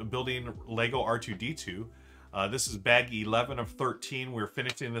doing is building Lego R2-D2. This is bag 11 of 13. We're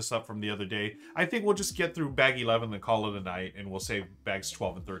finishing this up from the other day. I think we'll just get through bag 11 and call it a night, and we'll save bags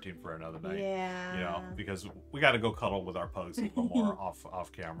 12 and 13 for another night. Yeah. You know, because we got to go cuddle with our pugs a little more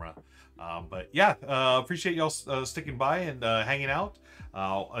off camera. But yeah, appreciate y'all sticking by and hanging out.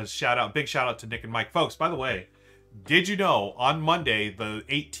 Big shout out to Nick and Mike. Folks, by the way, did you know on Monday, the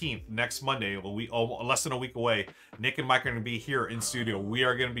 18th, next Monday, less than a week away, Nick and Mike are going to be here in studio. We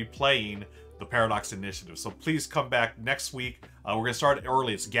are going to be playing the Paradox Initiative. So please come back next week. We're going to start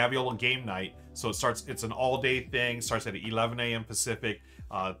early. It's Gaviola game night. So it's an all-day thing. Starts at 11 a.m. Pacific,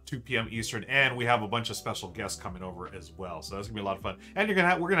 2 p.m. Eastern, and we have a bunch of special guests coming over as well. So that's going to be a lot of fun. And we're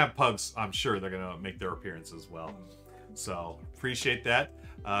going to have pugs. I'm sure they're going to make their appearance as well. So appreciate that.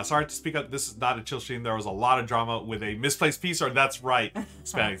 Sorry to speak up. This is not a chill stream. There was a lot of drama with a misplaced piece, or that's right,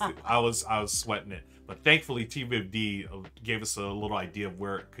 Spanish. I was sweating it. But thankfully, TVD gave us a little idea of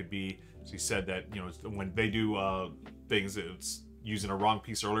where it could be. She said that, you know, when they do things, it's using a wrong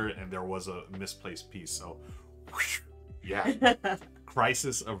piece earlier, and there was a misplaced piece. So, whoosh, yeah,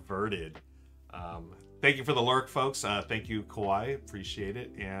 crisis averted. Thank you for the lurk, folks. Thank you, Kawhi. Appreciate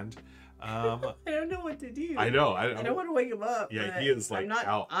it. And I don't know what to do. I know. I don't want to wake him up. Yeah, he is like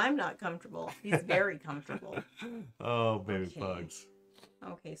out. I'm not comfortable. He's very comfortable. Oh, baby pugs.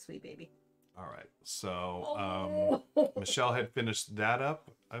 Okay, sweet baby. All right. So Michelle had finished that up,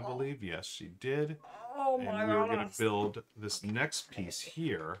 I believe. Yes, she did. Oh and my we are going gosh. to build this next piece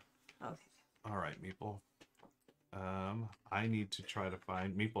here. Okay. All right, Meeple. I need to try to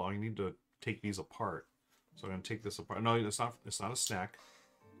find Meeple. I need to take these apart. So I'm going to take this apart. No, it's not. It's not a snack.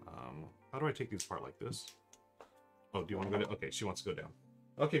 How do I take these apart like this? Oh, do you want to go down? Okay, she wants to go down.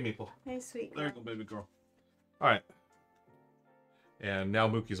 Okay, Meeple. Hey, sweet girl. There you go, baby girl. All right. And now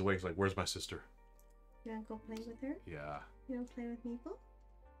Mookie's awake. He's like, "Where's my sister?" You want to go play with her? Yeah. You want to play with Meeple?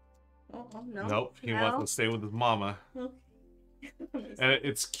 Oh, no. Nope. He wants to stay with his mama. Okay. And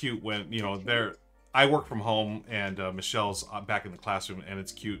it's cute when, you know, I work from home and Michelle's back in the classroom, and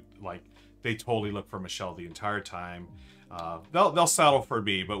it's cute. Like, they totally look for Michelle the entire time. They'll settle for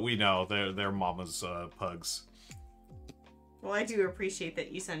me, but we know they're mama's pugs. Well, I do appreciate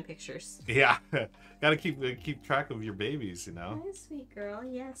that you send pictures. Yeah, gotta keep track of your babies, you know. Hi, sweet girl.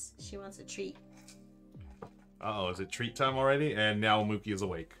 Yes, she wants a treat. Uh oh, is it treat time already? And now Mookie is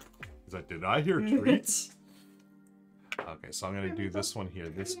awake. He's like, did I hear treats? Okay, so I'm gonna do this one here.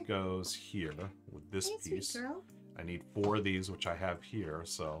 This goes here with this piece. Sweet girl. I need 4 of these, which I have here.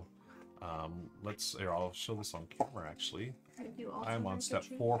 So here, I'll show this on camera actually. I'm on step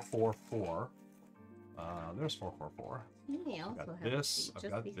 444. There's 444. Yeah, I've got this.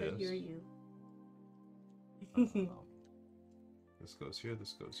 I've got this. You're you. This goes here.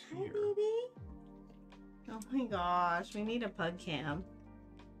 This goes Hi, here. baby. Oh my gosh, we need a pug cam.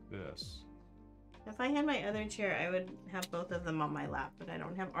 This. If I had my other chair, I would have both of them on my lap, but I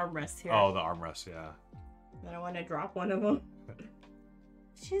don't have armrests here. Oh, the armrest, yeah. I don't want to drop one of them.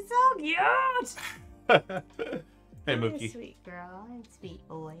 She's so cute! Hey, Hi, Mookie. sweet girl and sweet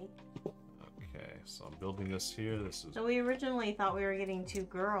boy. Okay, so I'm building this here. This is. So we originally thought we were getting 2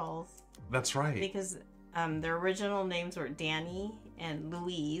 girls. That's right. Because their original names were Danny and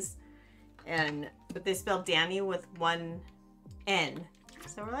Louise, but they spelled Danny with 1 N.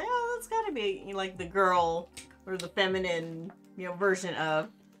 So we're like, oh, that's got to be, you know, like the girl or the feminine, you know, version of.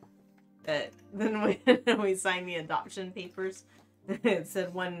 But then when we signed the adoption papers, it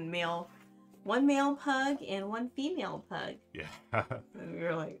said one male pug and 1 female pug. Yeah. And we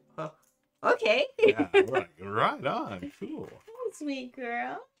were like, oh, okay. Yeah, right on. Cool. Oh, sweet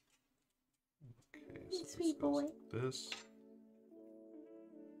girl. Okay, so Sweet boy. This.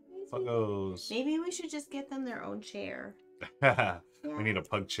 Puggos. Maybe we should just get them their own chair. We need a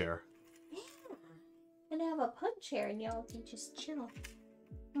pug chair. Yeah. And have a pug chair and y'all can just chill.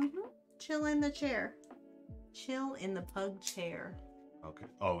 Chill in the chair. Chill in the pug chair. Okay.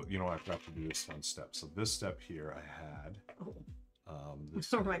 Oh, you know what? I forgot to do this one step. So this step here I had. Oh.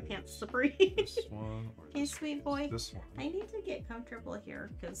 This Or my pants slippery. This one. Or Hey, this sweet boy. This one. I need to get comfortable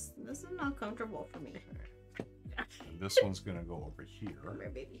here because this is not comfortable for me. And this one's gonna go over here. Come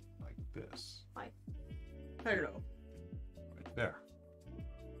here, baby. Like this. Like, hello. Right there.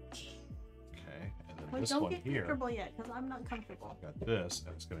 Okay. And then Well, this don't one get here. comfortable yet because I'm not comfortable. Got this,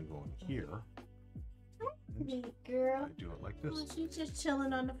 and it's gonna go in here. Sweet girl. I do it like Oh, this. she's just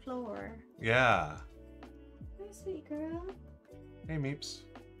chilling on the floor. Yeah. Hi, sweet girl. Hey, Meeps.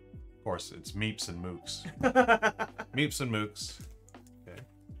 Of course, it's Meeps and Mooks. Meeps and Mooks. Okay.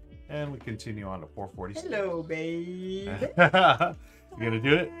 And we continue on to 446. Hello, babe. You gonna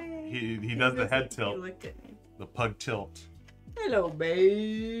do it? He does the head He tilt. looked at me. The pug tilt. Hello,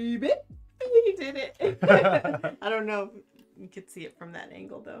 baby. He did it. I don't know if you could see it from that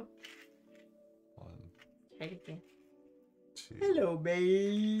angle, though. 1, Try it again. 2. Hello,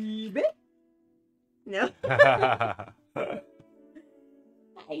 baby. No.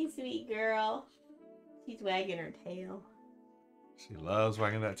 Hi, sweet girl. She's wagging her tail. She loves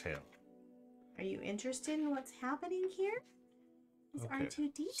wagging that tail. Are you interested in what's happening here? It's Okay,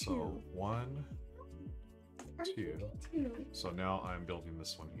 R2-D2. So 1, 2. R2-D2. So now I'm building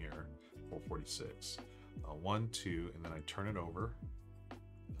this one here, 446. 1, 2, and then I turn it over.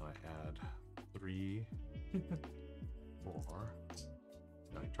 And I add 3, 4.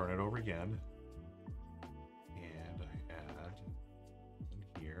 And I turn it over again. And I add one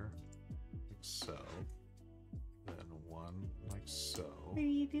here, like so. Then 1 like so. What are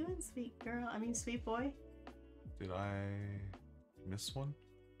you doing, sweet girl? I mean, sweet boy? Did I miss one?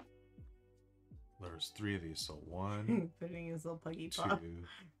 There's 3 of these, so 1, Putting his little puggy 2. paw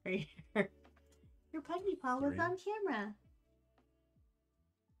right here. Your puggy paw was 3. on camera.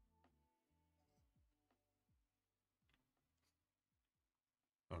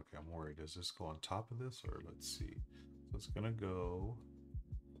 Okay, I'm worried. Does this go on top of this, or let's see? So it's gonna go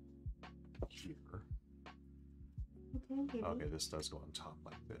here. Okay, baby. Okay, this does go on top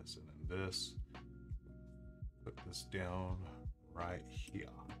like this, and then this. Put this down right here.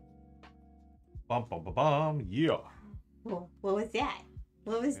 Bum bum bum bum. Yeah. Well, what was that?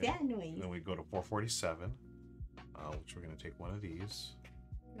 What was that noise? Then we go to 447, which we're going to take one of these.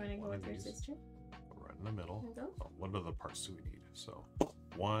 You want to go with your sister? Right in the middle. Go. Oh, what other parts do we need? So,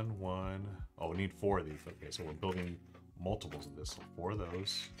 one. Oh, we need 4 of these. Okay, so we're building multiples of this. So 4 of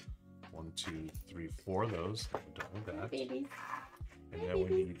those. 1, 2, 3, 4 of those. We're done with that. Babies. And then we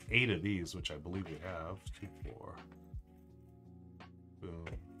need 8 of these, which I believe we have. 2, 4. Boom.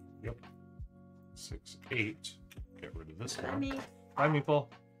 Yep. 6, 8. Get rid of this one. Bye, Meeple.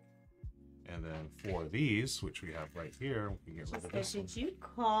 And then 4 of these, which we have right here. We can get rid of this one. Did you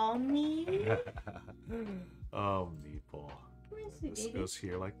call me? Oh, Meeple. This goes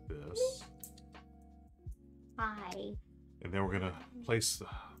here like this. Hi. And then we're going to place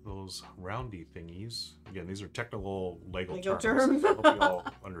those roundy thingies. Again, these are technical Lego terms. I hope you all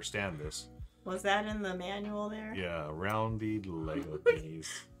understand this. Was that in the manual there? Yeah, roundy Lego thingies.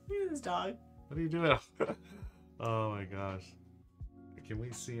 Look at this dog. What are you doing? Oh my gosh. Can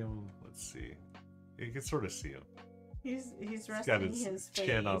we see him? Let's see. You can sort of see him. He's resting got his his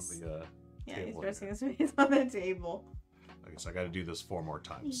chin face. on the yeah, table he's here. resting his face on the table. Okay, so I got to do this 4 more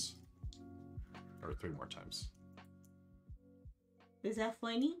times. Or 3 more times. Is that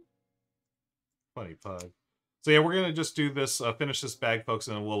funny? Funny pug. So yeah, we're gonna just do this, finish this bag, folks,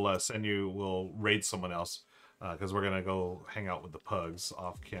 and we'll we'll raid someone else because we're gonna go hang out with the pugs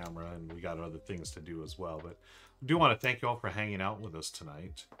off camera, and we got other things to do as well. But I do want to thank you all for hanging out with us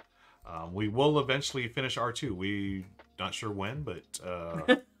tonight. We will eventually finish R2. We not sure when, but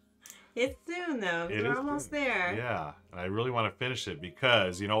it's soon though. We're almost there. Yeah, and I really want to finish it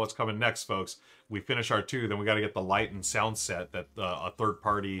because you know what's coming next, folks. We finish R2, then we got to get the light and sound set that a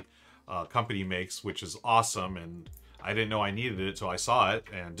third-party company makes, which is awesome, and I didn't know I needed it, so I saw it,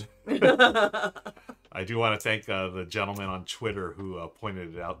 and I do want to thank the gentleman on Twitter who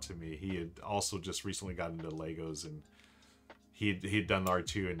pointed it out to me. He had also just recently gotten into Legos, and he'd done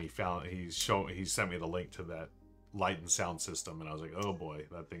R2, and he sent me the link to that light and sound system, and I was like, oh boy,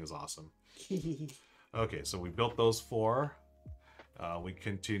 that thing is awesome. Okay, so we built those 4. We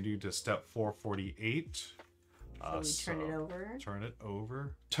continue to step 448. So we turn it over. Turn it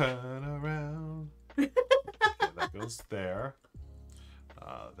over. Turn around. Okay, that goes there.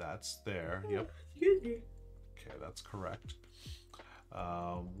 That's there. Yep. Excuse me. Okay, that's correct.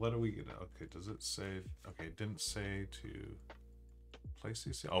 What are we gonna? Okay, does it say? Okay, it didn't say to place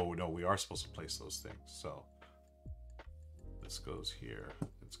these. Oh no, we are supposed to place those things. So this goes here.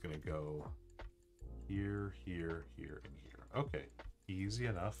 It's gonna go here, here, here, and here. Okay, easy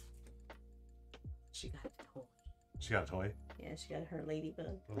enough. She got a toy. She got a toy? Yeah, she got her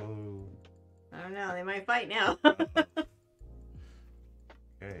ladybug. Oh. I don't know. They might fight now.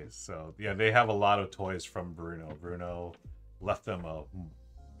 Okay, so yeah, they have a lot of toys from Bruno. Bruno left them a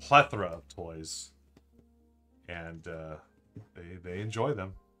plethora of toys, and they enjoy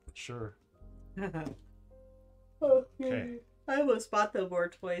them for sure. Okay. I almost bought the war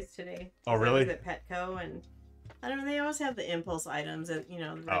toys today. Oh, really? I was at Petco, and I don't know. They always have the impulse items at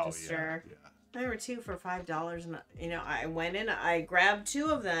the register. Oh, yeah. There were 2 for $5, and I went in, I grabbed 2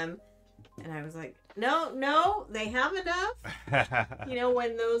 of them, and I was like, no, they have enough.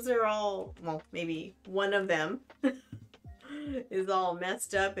 When those are all, well, maybe one of them is all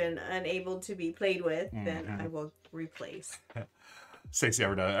messed up and unable to be played with, then I will replace. Stacey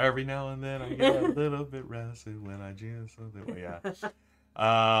every now and then I get a little bit rusty when I do something. Yeah.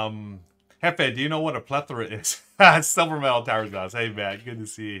 Hefe, do you know what a plethora is? Silver Metal Towers Mouse. Hey, Matt, good to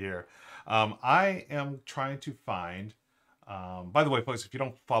see you here. I am trying to find. By the way, folks, if you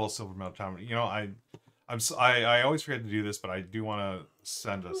don't follow Silver Metal Tower, I always forget to do this, but I do want to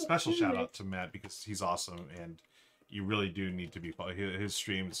send a special shout out to Matt because he's awesome, and you really do need to be following his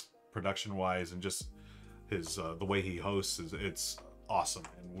streams, production wise, and just his the way he hosts it's awesome,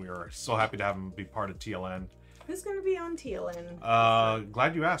 and we are so happy to have him be part of TLN. Who's going to be on TLN?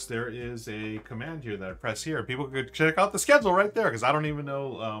 Glad you asked. There is a command here that I press here. People could check out the schedule right there because I don't even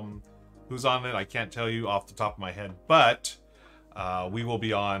know who's on it. I can't tell you off the top of my head, but we will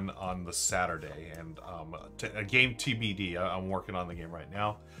be on the Saturday, and a game TBD. I'm working on the game right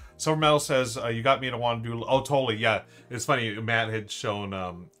now. Silver Metal says, you got me to want to do... Oh, totally, yeah. It's funny, Matt had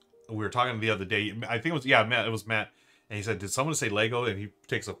shown... we were talking the other day. I think it was... Yeah, Matt. It was Matt. And he said, did someone say Lego? And he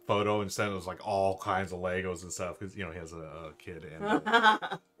takes a photo and said it was like all kinds of Legos and stuff. Because, he has a kid. And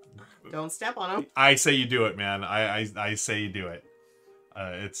Don't step on him. I say you do it, man. I say you do it.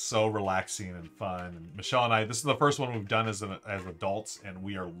 It's so relaxing and fun. And Michelle and I, this is the first one we've done as adults, and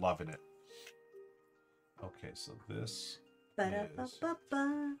we are loving it. Okay, so this is...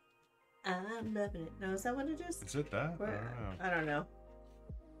 I'm loving it. No, is that what it is? Is it that? I don't know.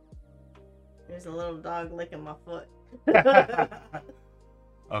 There's a little dog licking my foot.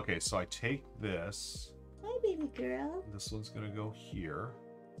 Okay, so I take this. Hi, baby girl. This one's gonna go here.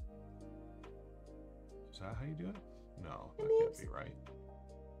 Is that how you do it? No, that can't be right.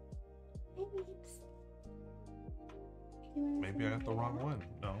 Hi, babes. Maybe I got the wrong one.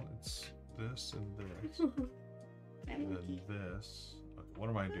 No, it's this and this. And then this. Okay, what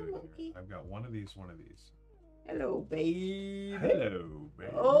am I doing here? I've got one of these, one of these. Hello, baby. Hello,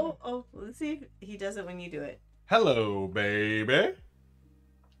 baby. Oh, let's see if he does it when you do it. Hello, baby.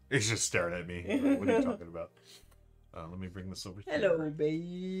 He's just staring at me. What are you talking about? Let me bring this over here. Hello,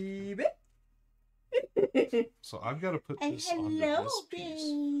 baby. So I've got to put this onto this piece.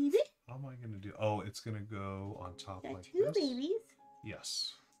 Baby. How am I going to do? Oh, it's going to go on top Got like two this. babies.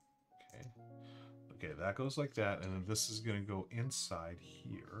 Yes. Okay. Okay, that goes like that, and then this is going to go inside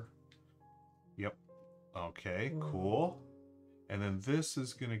here. Yep. Okay, cool. And then this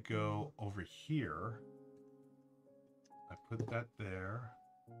is going to go over here. I put that there.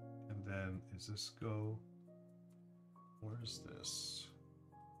 And then, is this go... Where's this?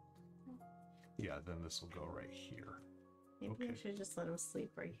 Yeah, then this will go right here. Maybe Okay. I should just let him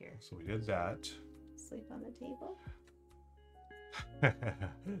sleep right here. So we did that. Sleep on the table.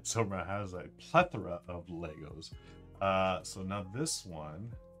 Summer has a plethora of Legos. So now this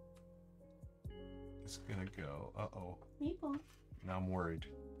one is gonna go. Uh-oh. Meeple. Now I'm worried.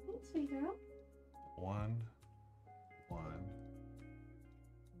 Thanks, sweet girl. One.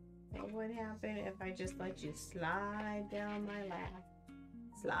 What would happen if I just let you slide down my lap?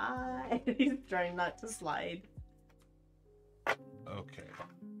 Slide. He's trying not to slide. Okay.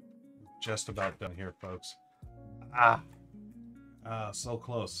 Just about done here, folks. So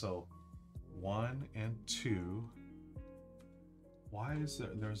close. So 1 and 2. Why is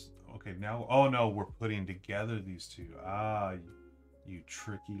there's okay now? Oh no, we're putting together these two. You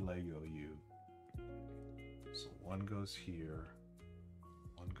tricky Lego, you. So one goes here.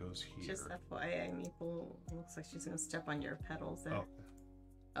 One goes here. Just FYI, Meeple looks like she's gonna step on your pedals there. Oh.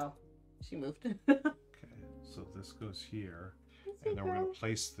 Oh, she moved. Okay, so this goes here. And then we're going to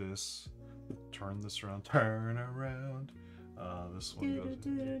place this, turn this around, turn around. This one goes.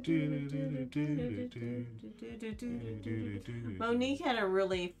 Monique had a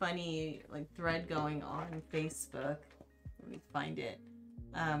really funny thread going on Facebook. Let me find it.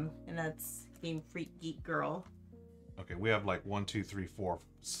 And that's Game Freak Geek Girl. Okay, we have like 1, 2, 3, 4,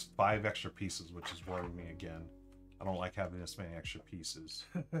 5 extra pieces, which is worrying me again. I don't like having this many extra pieces.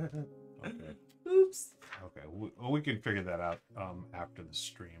 Okay. Oops. Okay, we can figure that out after the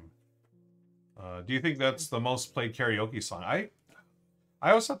stream. Do you think that's the most played karaoke song? I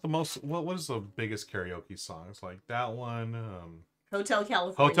always thought the most. What is the biggest karaoke song? It's like that one. Hotel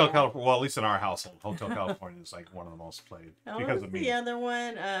California. Hotel California. Well, at least in our household, Hotel California is like one of the most played because of me. The other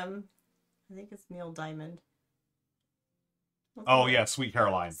one, I think it's Neil Diamond. Oh yeah, Sweet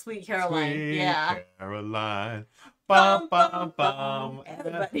Caroline. Sweet Caroline. Sweet yeah. Caroline. Bum, bum, bum.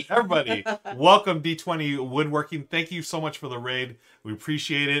 Everybody, welcome D20 Woodworking. Thank you so much for the raid. We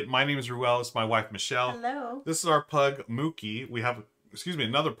appreciate it. My name is Ruel. It's my wife Michelle. Hello. This is our pug Mookie. We have,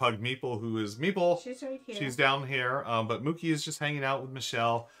 another pug Meeple, who is Meeple. She's right here. She's down here, but Mookie is just hanging out with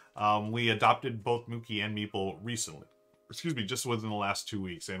Michelle. We adopted both Mookie and Meeple recently. Just within the last 2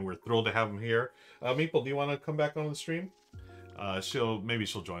 weeks, and we're thrilled to have them here. Meeple, do you want to come back on the stream? Maybe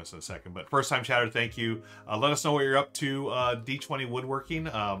she'll join us in a second, but first time chatter, thank you. Let us know what you're up to. D20 Woodworking,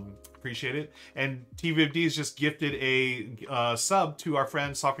 appreciate it. And TVFD has just gifted a sub to our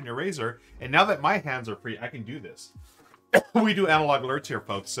friend Soften Your Razor, and now that my hands are free, I can do this. We do analog alerts here,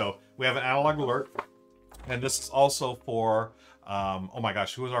 folks. So we have an analog alert, and this is also for oh my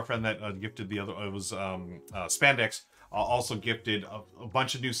gosh, who was our friend that gifted the other? It was Spandex. Also gifted a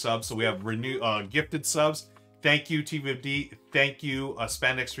bunch of new subs. So we have gifted subs. Thank you, TVFD. Thank you,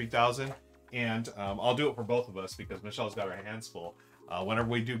 Spandex 3000. And I'll do it for both of us because Michelle's got her hands full. Whenever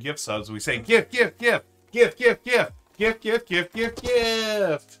we do gift subs, we say gift, gift, gift, gift, gift, gift, gift, gift, gift, gift,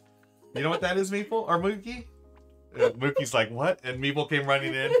 gift. You know what that is, Meeple or Mookie? Mookie's like, what? And Meeple came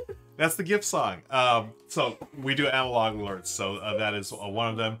running in. That's the gift song. So we do analog alerts. So that is one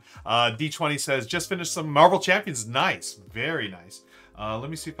of them. D20 says, just finished some Marvel Champions. Nice. Very nice. Let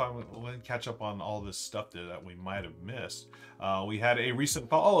me see if I can catch up on all this stuff that we might have missed. We had a recent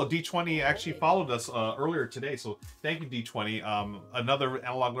follow. Oh, D20 actually followed us earlier today, so thank you, D20. Another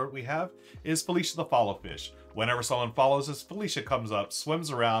analog alert we have is Felicia the Follow Fish. Whenever someone follows us, Felicia comes up, swims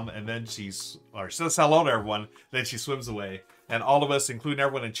around, and then she says hello to everyone, then she swims away. And all of us, including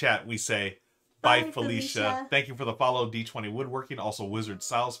everyone in chat, we say, bye, Felicia. Thank you for the follow, D20 Woodworking. Also, Wizard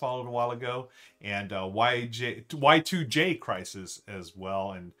Styles followed a while ago. And Y2J Crisis as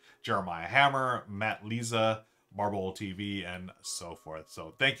well. And Jeremiah Hammer, Matt Lisa, Marble TV, and so forth.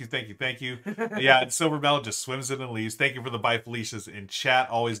 So thank you, thank you, thank you. Yeah, and Silver Bell just swims in and leaves. Thank you for the bye Felicias in chat.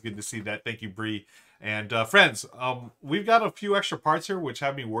 Always good to see that. Thank you, Bree. And friends, we've got a few extra parts here which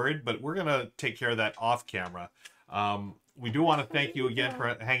have me worried, but we're gonna take care of that off camera. We do want to thank you again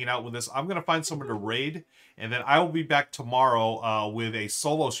for hanging out with us. I'm gonna find someone to raid, and then I will be back tomorrow with a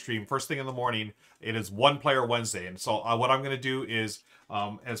solo stream first thing in the morning. It is One Player Wednesday, and so what I'm gonna do is,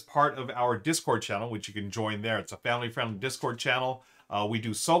 as part of our Discord channel, which you can join there, it's a family-friendly Discord channel. We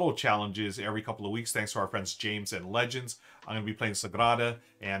do solo challenges every couple of weeks, thanks to our friends James and Legends. I'm going to be playing Sagrada,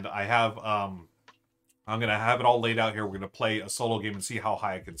 and I have, I'm going to have it all laid out here. We're going to play a solo game and see how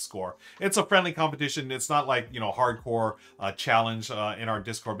high I can score. It's a friendly competition. It's not like, you know, hardcore challenge in our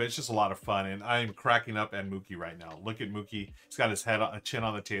Discord, but it's just a lot of fun. And I'm cracking up at Mookie right now. Look at Mookie. He's got his head, chin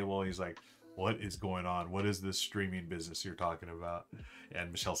on the table. He's like, what is going on? What is this streaming business you're talking about?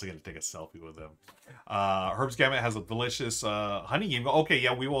 And Michelle's going to take a selfie with him. Herb's Gambit has a delicious honey game. Okay,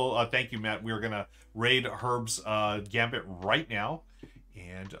 yeah, we will. Thank you, Matt. We are going to raid Herb's Gambit right now.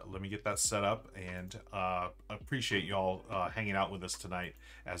 And let me get that set up. And appreciate y'all hanging out with us tonight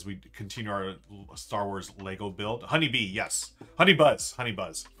as we continue our Star Wars Lego build. Honeybee, yes. Honey Buzz. Honey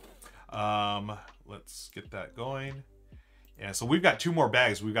Buzz. Let's get that going. Yeah, so we've got 2 more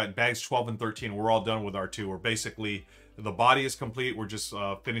bags. We've got bags 12 and 13. We're all done with R2. We're basically, the body is complete. We're just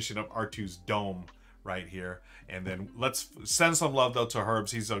finishing up R2's dome right here. And then let's send some love, though, to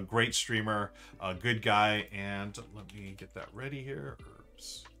Herbs. He's a great streamer, a good guy. And let me get that ready here.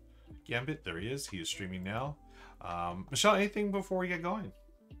 Herbs Gambit, there he is. He is streaming now. Michelle, anything before we get going?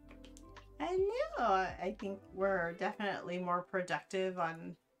 I know. I think we're definitely more productive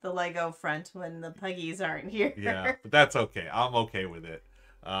on the Lego front when the puggies aren't here. Yeah, but that's okay. I'm okay with it.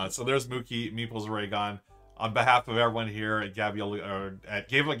 So there's Mookie, Meeple's Raygon. On behalf of everyone here at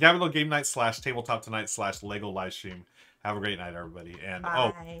Gabriel Game Night / Tabletop Tonight / Lego Livestream, have a great night, everybody. And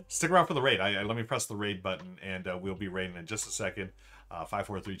Bye. Oh, stick around for the raid. Let me press the raid button, and we'll be raiding in just a second. 5,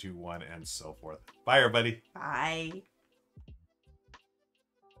 4, 3, 2, 1, and so forth. Bye, everybody. Bye.